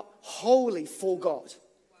my heart wholly for God?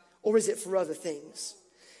 Or is it for other things?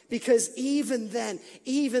 Because even then,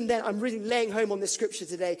 I'm really laying home on this scripture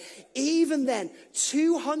today. Even then,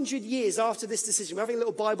 200 years after this decision, we're having a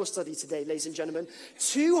little Bible study today, ladies and gentlemen.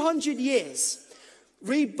 200 years.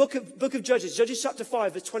 Read book of Judges, Judges chapter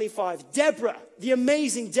 5, verse 25. Deborah, the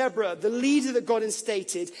amazing Deborah, the leader that God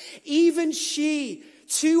instated, even she,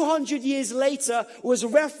 200 years later, was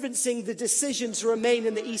referencing the decision to remain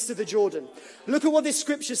in the east of the Jordan. Look at what this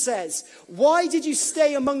scripture says. Why did you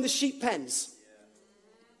stay among the sheep pens?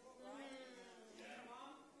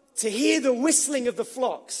 To hear the whistling of the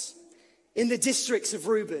flocks in the districts of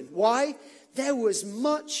Reuben. Why? There was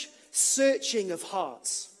much searching of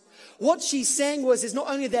hearts. What she's saying was, is not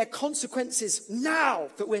only there consequences now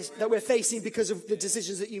that we're facing because of the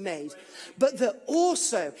decisions that you made, but that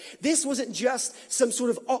also, this wasn't just some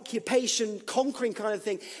sort of occupation, conquering kind of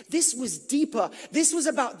thing. This was deeper. This was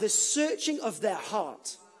about the searching of their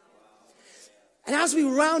heart. And as we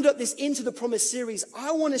round up this Into the Promise series,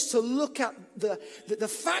 I want us to look at the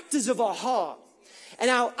factors of our heart and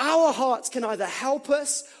how our hearts can either help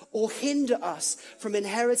us or hinder us from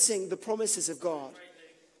inheriting the promises of God.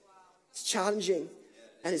 It's challenging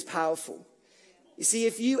and it's powerful. You see,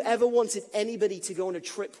 if you ever wanted anybody to go on a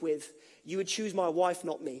trip with, you would choose my wife,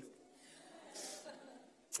 not me.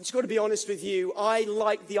 I've just got to be honest with you. I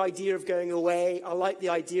like the idea of going away. I like the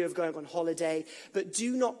idea of going on holiday. But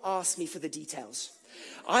do not ask me for the details.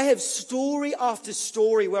 I have story after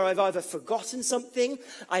story where I've either forgotten something,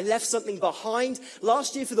 I left something behind.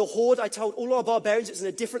 Last year for the Horde, I told all our barbarians it was in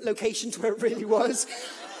a different location to where it really was.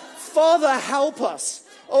 Father, help us.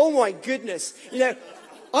 Oh my goodness.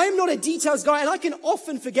 I'm not a details guy and I can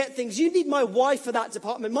often forget things. You need my wife for that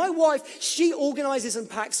department. My wife, she organizes and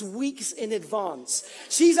packs weeks in advance.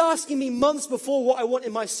 She's asking me months before what I want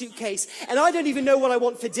in my suitcase and I don't even know what I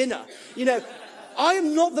want for dinner. I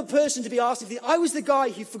am not the person to be asking for. I was the guy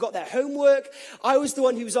who forgot their homework. I was the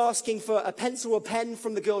one who was asking for a pencil or pen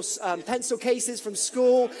from the girls' pencil cases from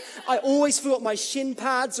school. I always forgot my shin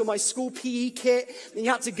pads or my school PE kit. And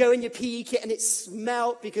you had to go in your PE kit and it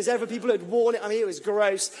smelled because other people had worn it. I mean, it was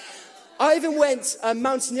gross. I even went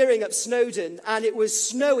mountaineering up Snowdon and it was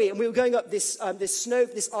snowy and we were going up this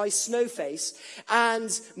ice snow face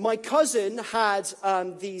and my cousin had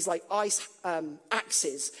these like ice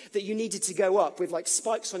axes that you needed to go up with like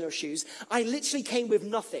spikes on your shoes. I literally came with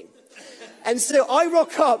nothing. And so I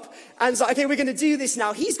rock up and it's like, okay, we're going to do this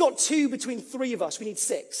now. He's got 2 between 3 of us. We need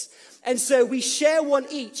 6. And so we share one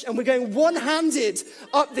each and we're going one-handed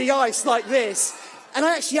up the ice like this. And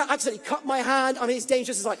I actually accidentally cut my hand. I mean, it's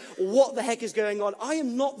dangerous. It's like, what the heck is going on? I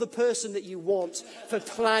am not the person that you want for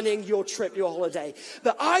planning your trip, your holiday.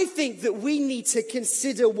 But I think that we need to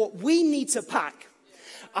consider what we need to pack.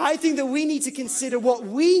 I think that we need to consider what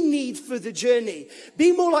we need for the journey.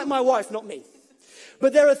 Be more like my wife, not me.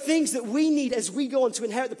 But there are things that we need as we go on to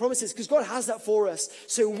inherit the promises because God has that for us.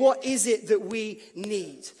 So what is it that we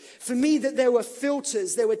need? For me, that there were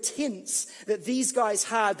filters, there were tints that these guys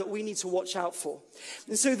had that we need to watch out for.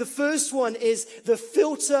 And so the first one is the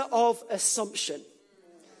filter of assumption.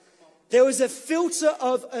 There was a filter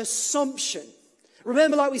of assumption.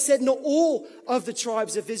 Remember, like we said, not all of the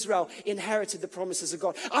tribes of Israel inherited the promises of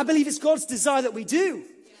God. I believe it's God's desire that we do,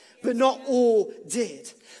 but not all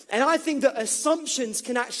did. And I think that assumptions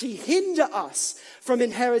can actually hinder us from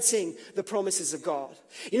inheriting the promises of God.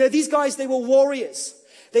 These guys, they were warriors.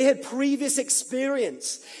 They had previous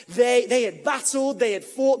experience. They had battled, they had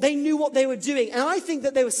fought, they knew what they were doing. And I think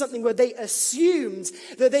that there was something where they assumed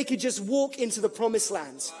that they could just walk into the promised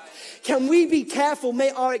land. Can we be careful? May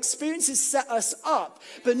our experiences set us up,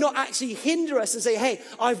 but not actually hinder us and say, hey,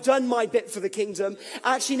 I've done my bit for the kingdom.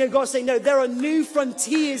 Actually, no, God's saying, no, there are new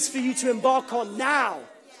frontiers for you to embark on now.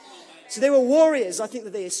 So they were warriors, I think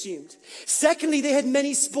that they assumed. Secondly, they had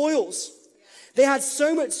many spoils. They had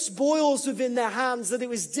so much spoils within their hands that it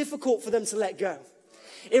was difficult for them to let go.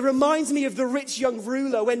 It reminds me of the rich young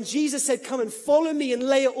ruler. When Jesus said, come and follow me and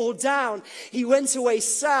lay it all down, he went away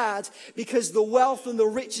sad because the wealth and the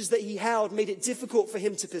riches that he held made it difficult for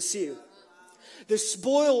him to pursue. The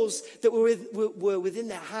spoils that were within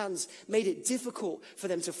their hands made it difficult for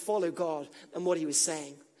them to follow God and what he was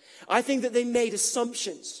saying. I think that they made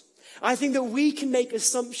assumptions. I think that we can make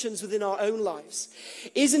assumptions within our own lives.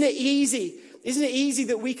 Isn't it easy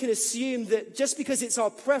that we can assume that just because it's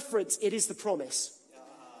our preference, it is the promise?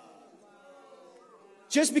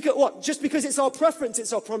 Just because it's our preference,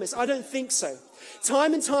 it's our promise? I don't think so.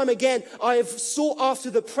 Time and time again, I have sought after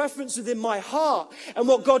the preference within my heart. And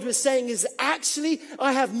what God was saying is, actually,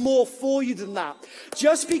 I have more for you than that.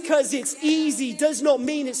 Just because it's easy does not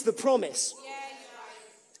mean it's the promise.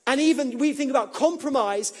 And even we think about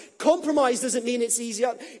compromise. Compromise doesn't mean it's easy.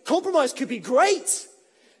 Compromise could be great.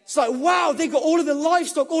 It's like, wow, they got all of the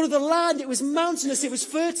livestock, all of the land. It was mountainous, it was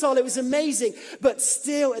fertile, it was amazing. But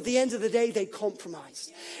still, at the end of the day, they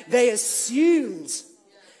compromised. They assumed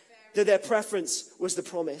that their preference was the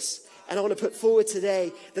promise. And I want to put forward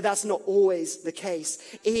today that that's not always the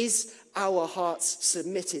case. Is our hearts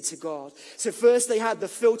submitted to God? So first, they had the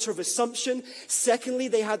filter of assumption. Secondly,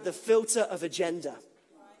 they had the filter of agenda.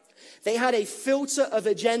 They had a filter of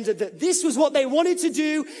agenda that this was what they wanted to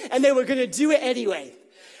do, and they were going to do it anyway.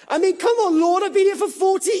 I mean, come on, Lord, I've been here for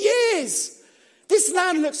 40 years. This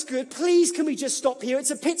land looks good. Please, can we just stop here?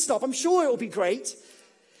 It's a pit stop. I'm sure it'll be great.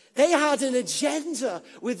 They had an agenda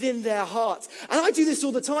within their heart. And I do this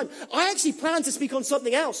all the time. I actually plan to speak on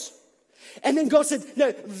something else. And then God said,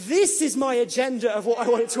 no, this is my agenda of what I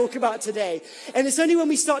want to talk about today. And it's only when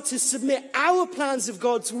we start to submit our plans of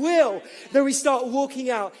God's will that we start walking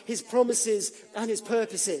out his promises and his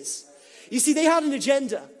purposes. You see, they had an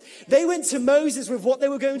agenda. They went to Moses with what they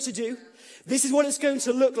were going to do. This is what it's going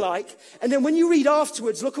to look like. And then when you read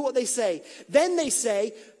afterwards, look at what they say. Then they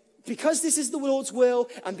say, because this is the Lord's will,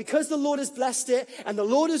 and because the Lord has blessed it, and the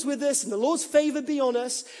Lord is with us, and the Lord's favor be on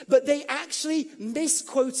us, but they actually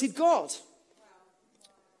misquoted God.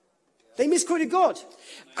 They misquoted God.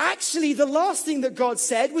 Actually, the last thing that God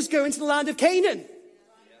said was go into the land of Canaan.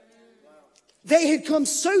 They had come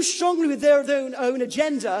so strongly with their own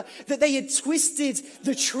agenda that they had twisted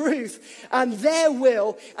the truth and their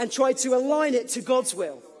will and tried to align it to God's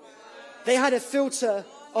will. They had a filter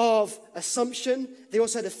of assumption. They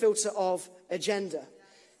also had a filter of agenda.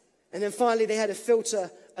 And then finally, they had a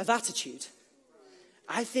filter of attitude.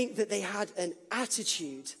 I think that they had an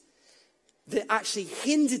attitude that actually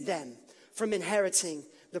hindered them from inheriting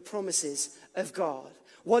the promises of God.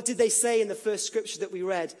 What did they say in the first scripture that we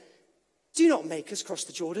read? Do not make us cross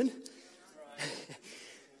the Jordan.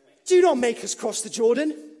 Do not make us cross the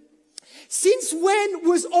Jordan. Since when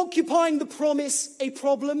was occupying the promise a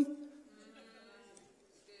problem?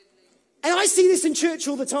 And I see this in church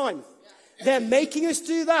all the time. They're making us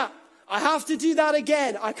do that. I have to do that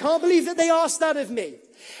again. I can't believe that they asked that of me.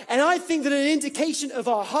 And I think that an indication of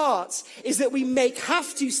our hearts is that we make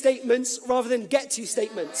have to statements rather than get to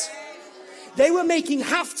statements. They were making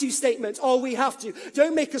have to statements. Oh, we have to.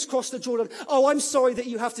 Don't make us cross the Jordan. Oh, I'm sorry that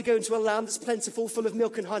you have to go into a land that's plentiful, full of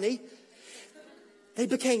milk and honey. They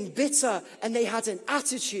became bitter and they had an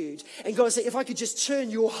attitude. And God said, if I could just turn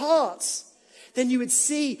your hearts, then you would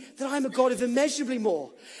see that I'm a God of immeasurably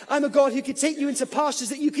more. I'm a God who could take you into pastures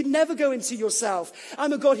that you could never go into yourself.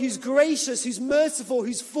 I'm a God who's gracious, who's merciful,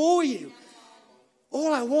 who's for you.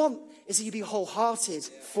 All I want is that you be wholehearted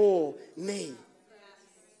for me.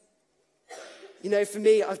 You know, for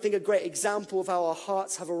me, I think a great example of how our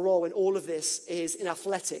hearts have a role in all of this is in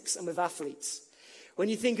athletics and with athletes. When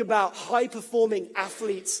you think about high-performing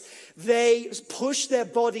athletes, they push their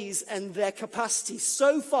bodies and their capacity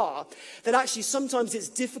so far that actually sometimes it's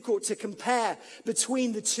difficult to compare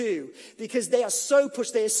between the two because they are so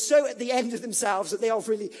pushed, they are so at the end of themselves that they are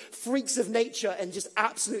really freaks of nature and just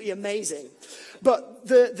absolutely amazing. But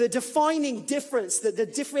the defining difference, the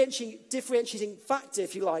differentiating factor,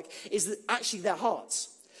 if you like, is that actually their hearts.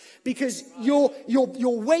 Because your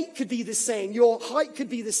weight could be the same, your height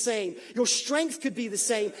could be the same, your strength could be the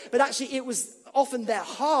same, but actually it was often their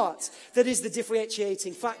heart that is the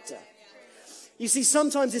differentiating factor. You see,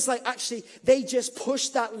 sometimes it's like actually they just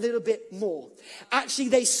pushed that little bit more. Actually,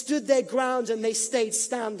 they stood their ground and they stayed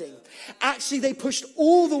standing. Actually, they pushed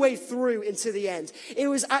all the way through into the end. It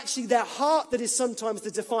was actually their heart that is sometimes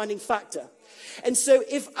the defining factor. And so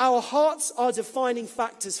if our hearts are defining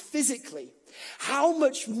factors physically, how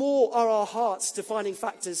much more are our hearts defining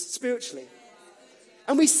factors spiritually?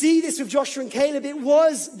 And we see this with Joshua and Caleb. It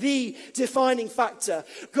was the defining factor.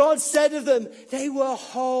 God said of them, they were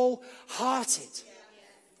wholehearted.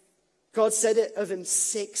 God said it of them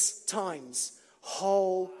 6 times.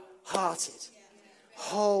 Wholehearted.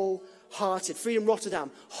 Wholehearted. Freedom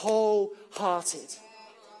Rotterdam. Wholehearted.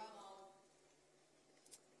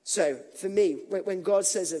 So, for me, when God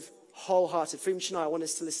says of wholehearted, Freedom Chennai, I want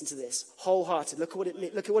us to listen to this. Wholehearted. Look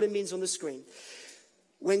at what it means on the screen.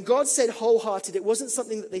 When God said wholehearted, it wasn't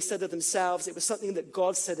something that they said of themselves. It was something that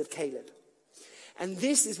God said of Caleb. And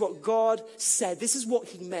this is what God said. This is what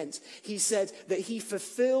he meant. He said that he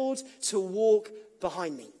fulfilled to walk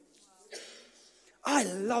behind me. I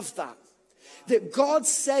love that. That God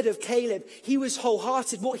said of Caleb, he was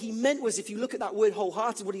wholehearted. What he meant was, if you look at that word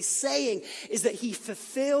wholehearted, what he's saying is that he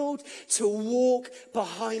fulfilled to walk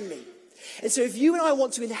behind me. And so if you and I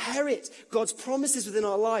want to inherit God's promises within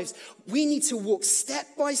our lives, we need to walk step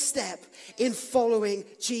by step in following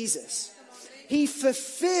Jesus. He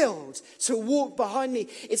fulfilled to walk behind me.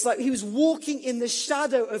 It's like he was walking in the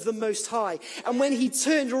shadow of the Most High. And when he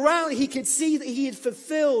turned around, he could see that he had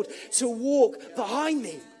fulfilled to walk behind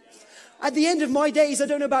me. At the end of my days, I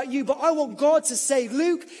don't know about you, but I want God to say,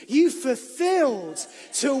 Luke, you fulfilled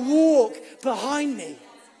to walk behind me.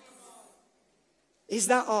 Is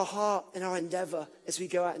that our heart and our endeavor as we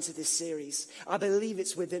go out into this series? I believe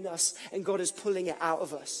it's within us and God is pulling it out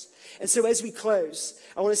of us. And so as we close,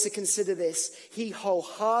 I want us to consider this. He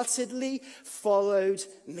wholeheartedly followed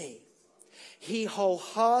me. He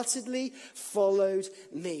wholeheartedly followed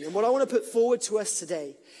me. And what I want to put forward to us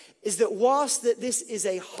today is that whilst that this is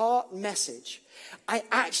a heart message, I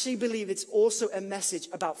actually believe it's also a message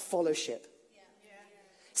about fellowship.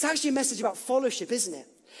 It's actually a message about fellowship, isn't it?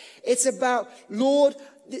 It's about, Lord,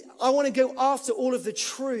 I want to go after all of the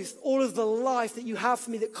truth, all of the life that you have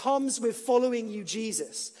for me that comes with following you,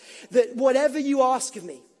 Jesus. That whatever you ask of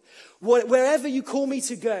me, wherever you call me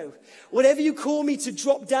to go, whatever you call me to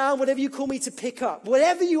drop down, whatever you call me to pick up,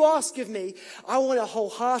 whatever you ask of me, I want to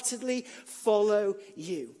wholeheartedly follow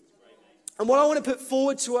you. And what I want to put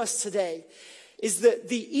forward to us today is that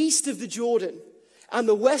the east of the Jordan and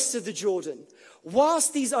the west of the Jordan,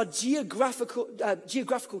 whilst these are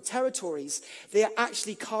geographical territories, they are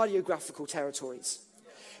actually cardiographical territories.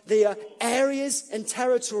 They are areas and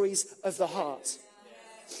territories of the heart.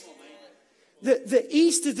 The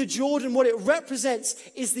east of the Jordan, what it represents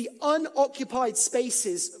is the unoccupied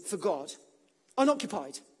spaces for God.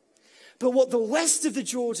 Unoccupied. But what the west of the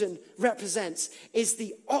Jordan represents is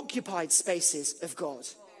the occupied spaces of God.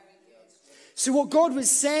 So what God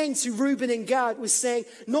was saying to Reuben and Gad was saying,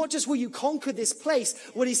 not just will you conquer this place,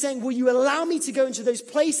 what he's saying, will you allow me to go into those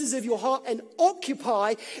places of your heart and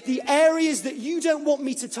occupy the areas that you don't want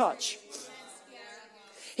me to touch?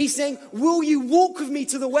 He's saying, will you walk with me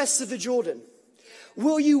to the west of the Jordan?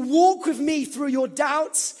 Will you walk with me through your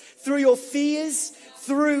doubts, through your fears,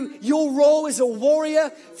 through your role as a warrior,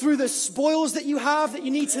 through the spoils that you have that you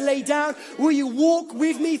need to lay down? Will you walk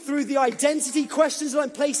with me through the identity questions that I'm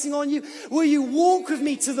placing on you? Will you walk with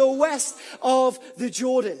me to the west of the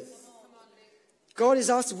Jordan? God is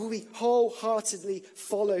asking, will we wholeheartedly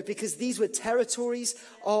follow? Because these were territories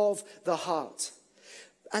of the heart.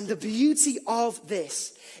 And the beauty of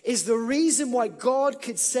this is the reason why God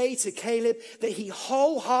could say to Caleb that he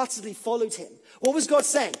wholeheartedly followed him. What was God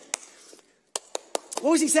saying?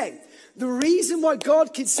 What was he saying? The reason why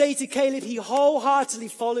God could say to Caleb, he wholeheartedly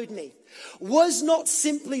followed me, was not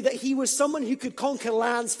simply that he was someone who could conquer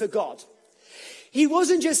lands for God. He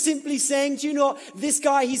wasn't just simply saying, do you know, this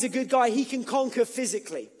guy, he's a good guy, he can conquer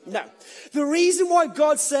physically. No. The reason why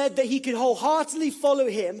God said that he could wholeheartedly follow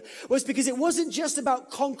him was because it wasn't just about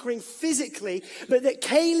conquering physically, but that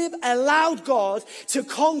Caleb allowed God to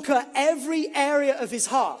conquer every area of his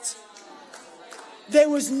heart. There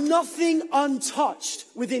was nothing untouched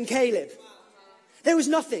within Caleb. There was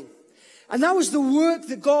nothing. And that was the work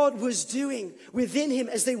that God was doing within him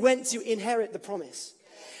as they went to inherit the promise.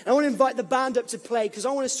 And I want to invite the band up to play because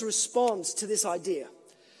I want us to respond to this idea.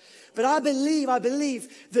 But I believe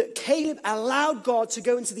that Caleb allowed God to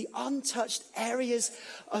go into the untouched areas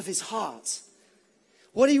of his heart.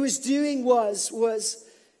 What he was doing was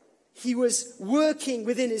he was working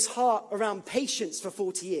within his heart around patience for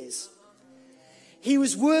 40 years. He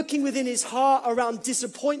was working within his heart around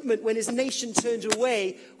disappointment when his nation turned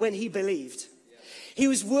away when he believed. He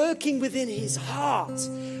was working within his heart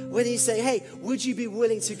when he said, hey, would you be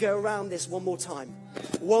willing to go around this one more time?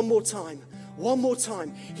 One more time. One more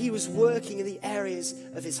time. He was working in the areas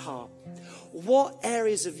of his heart. What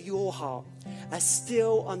areas of your heart are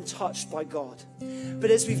still untouched by God?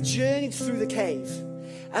 But as we've journeyed through the cave,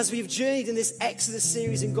 as we've journeyed in this Exodus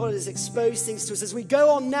series and God has exposed things to us, as we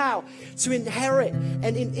go on now to inherit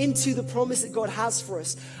and into the promise that God has for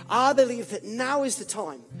us, I believe that now is the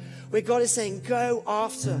time where God is saying, go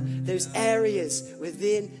after those areas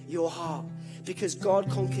within your heart. Because God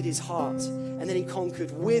conquered his heart, and then he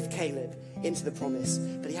conquered with Caleb into the promise.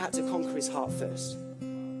 But he had to conquer his heart first.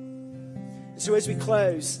 So as we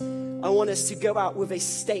close, I want us to go out with a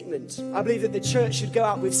statement. I believe that the church should go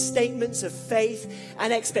out with statements of faith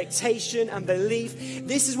and expectation and belief.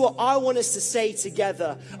 This is what I want us to say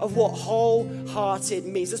together of what wholehearted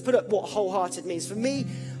means. Let's put up what wholehearted means. For me,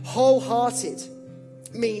 wholehearted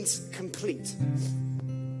means complete.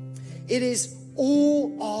 It is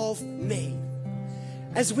all of me.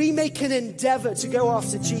 As we make an endeavor to go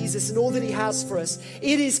after Jesus and all that he has for us,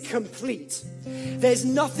 it is complete. There's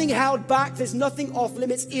nothing held back. There's nothing off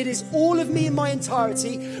limits. It is all of me in my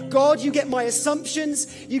entirety. God, you get my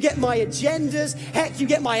assumptions. You get my agendas. Heck, you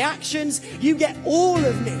get my actions. You get all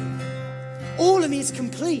of me. All of me is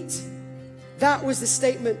complete. That was the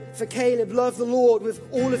statement for Caleb. Love the Lord with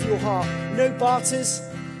all of your heart. No barters,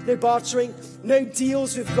 no bartering, no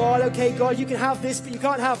deals with God. Okay, God, you can have this, but you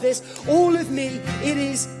can't have this. All of me, it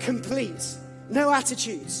is complete. No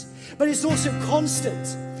attitudes. But it's also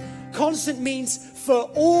constant. Constant means for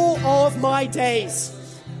all of my days.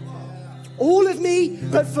 All of me,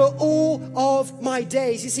 but for all of my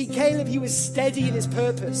days. You see, Caleb, he was steady in his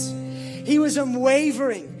purpose. He was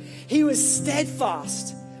unwavering. He was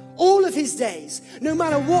steadfast. All of his days, no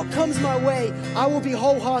matter what comes my way, I will be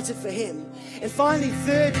wholehearted for him. And finally,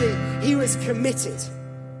 thirdly, he was committed.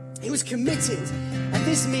 He was committed. And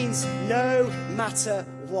this means no matter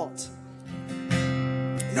what.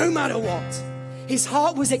 No matter what. His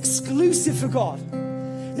heart was exclusive for God.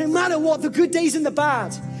 No matter what, the good days and the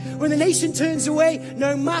bad. When the nation turns away,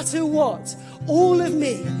 no matter what. All of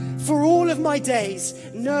me, for all of my days,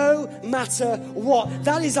 no matter what.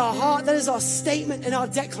 That is our heart, that is our statement and our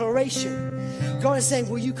declaration. God is saying,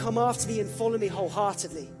 will you come after me and follow me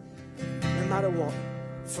wholeheartedly? No matter what,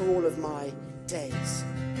 for all of my days.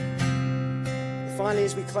 And finally,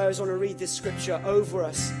 as we close, I want to read this scripture over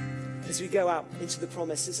us as we go out into the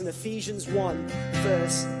promise. It's in Ephesians 1,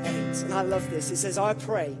 verse 8. And I love this. It says, I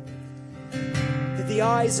pray that the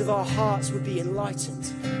eyes of our hearts would be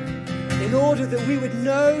enlightened, in order that we would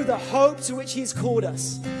know the hope to which he has called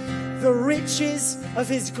us, the riches of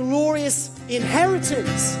his glorious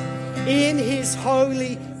inheritance in his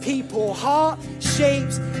holy people.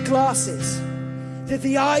 Heart-shaped glasses. That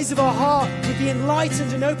the eyes of our heart would be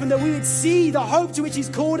enlightened and open, that we would see the hope to which he's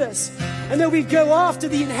called us, and that we'd go after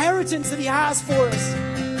the inheritance that he has for us.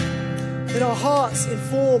 That our hearts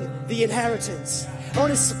inform the inheritance. I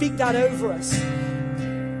want to speak that over us.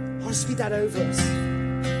 I want to speak that over us.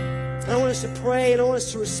 And I want us to pray, and I want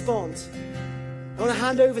us to respond. I want to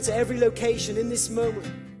hand over to every location in this moment.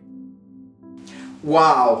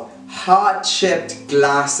 Wow. Heart-shaped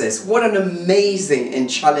glasses. What an amazing and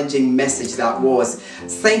challenging message that was.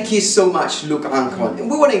 Thank you so much, Luke Ancon. And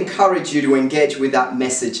we want to encourage you to engage with that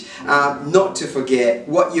message. Not to forget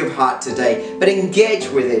what you've heard today, but engage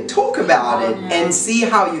with it. Talk about it and see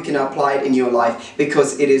how you can apply it in your life,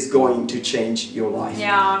 because it is going to change your life.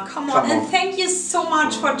 Yeah, come on. And thank you so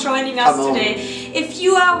much for joining us today. If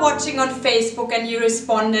you are watching on Facebook and you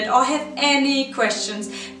responded or have any questions,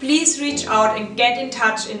 please reach out and get in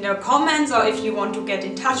touch in the comments, or if you want to get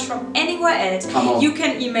in touch from anywhere else, you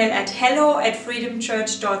can email at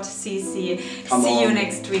hello@freedomchurch.cc. See you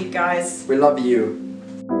next week, guys. We love you.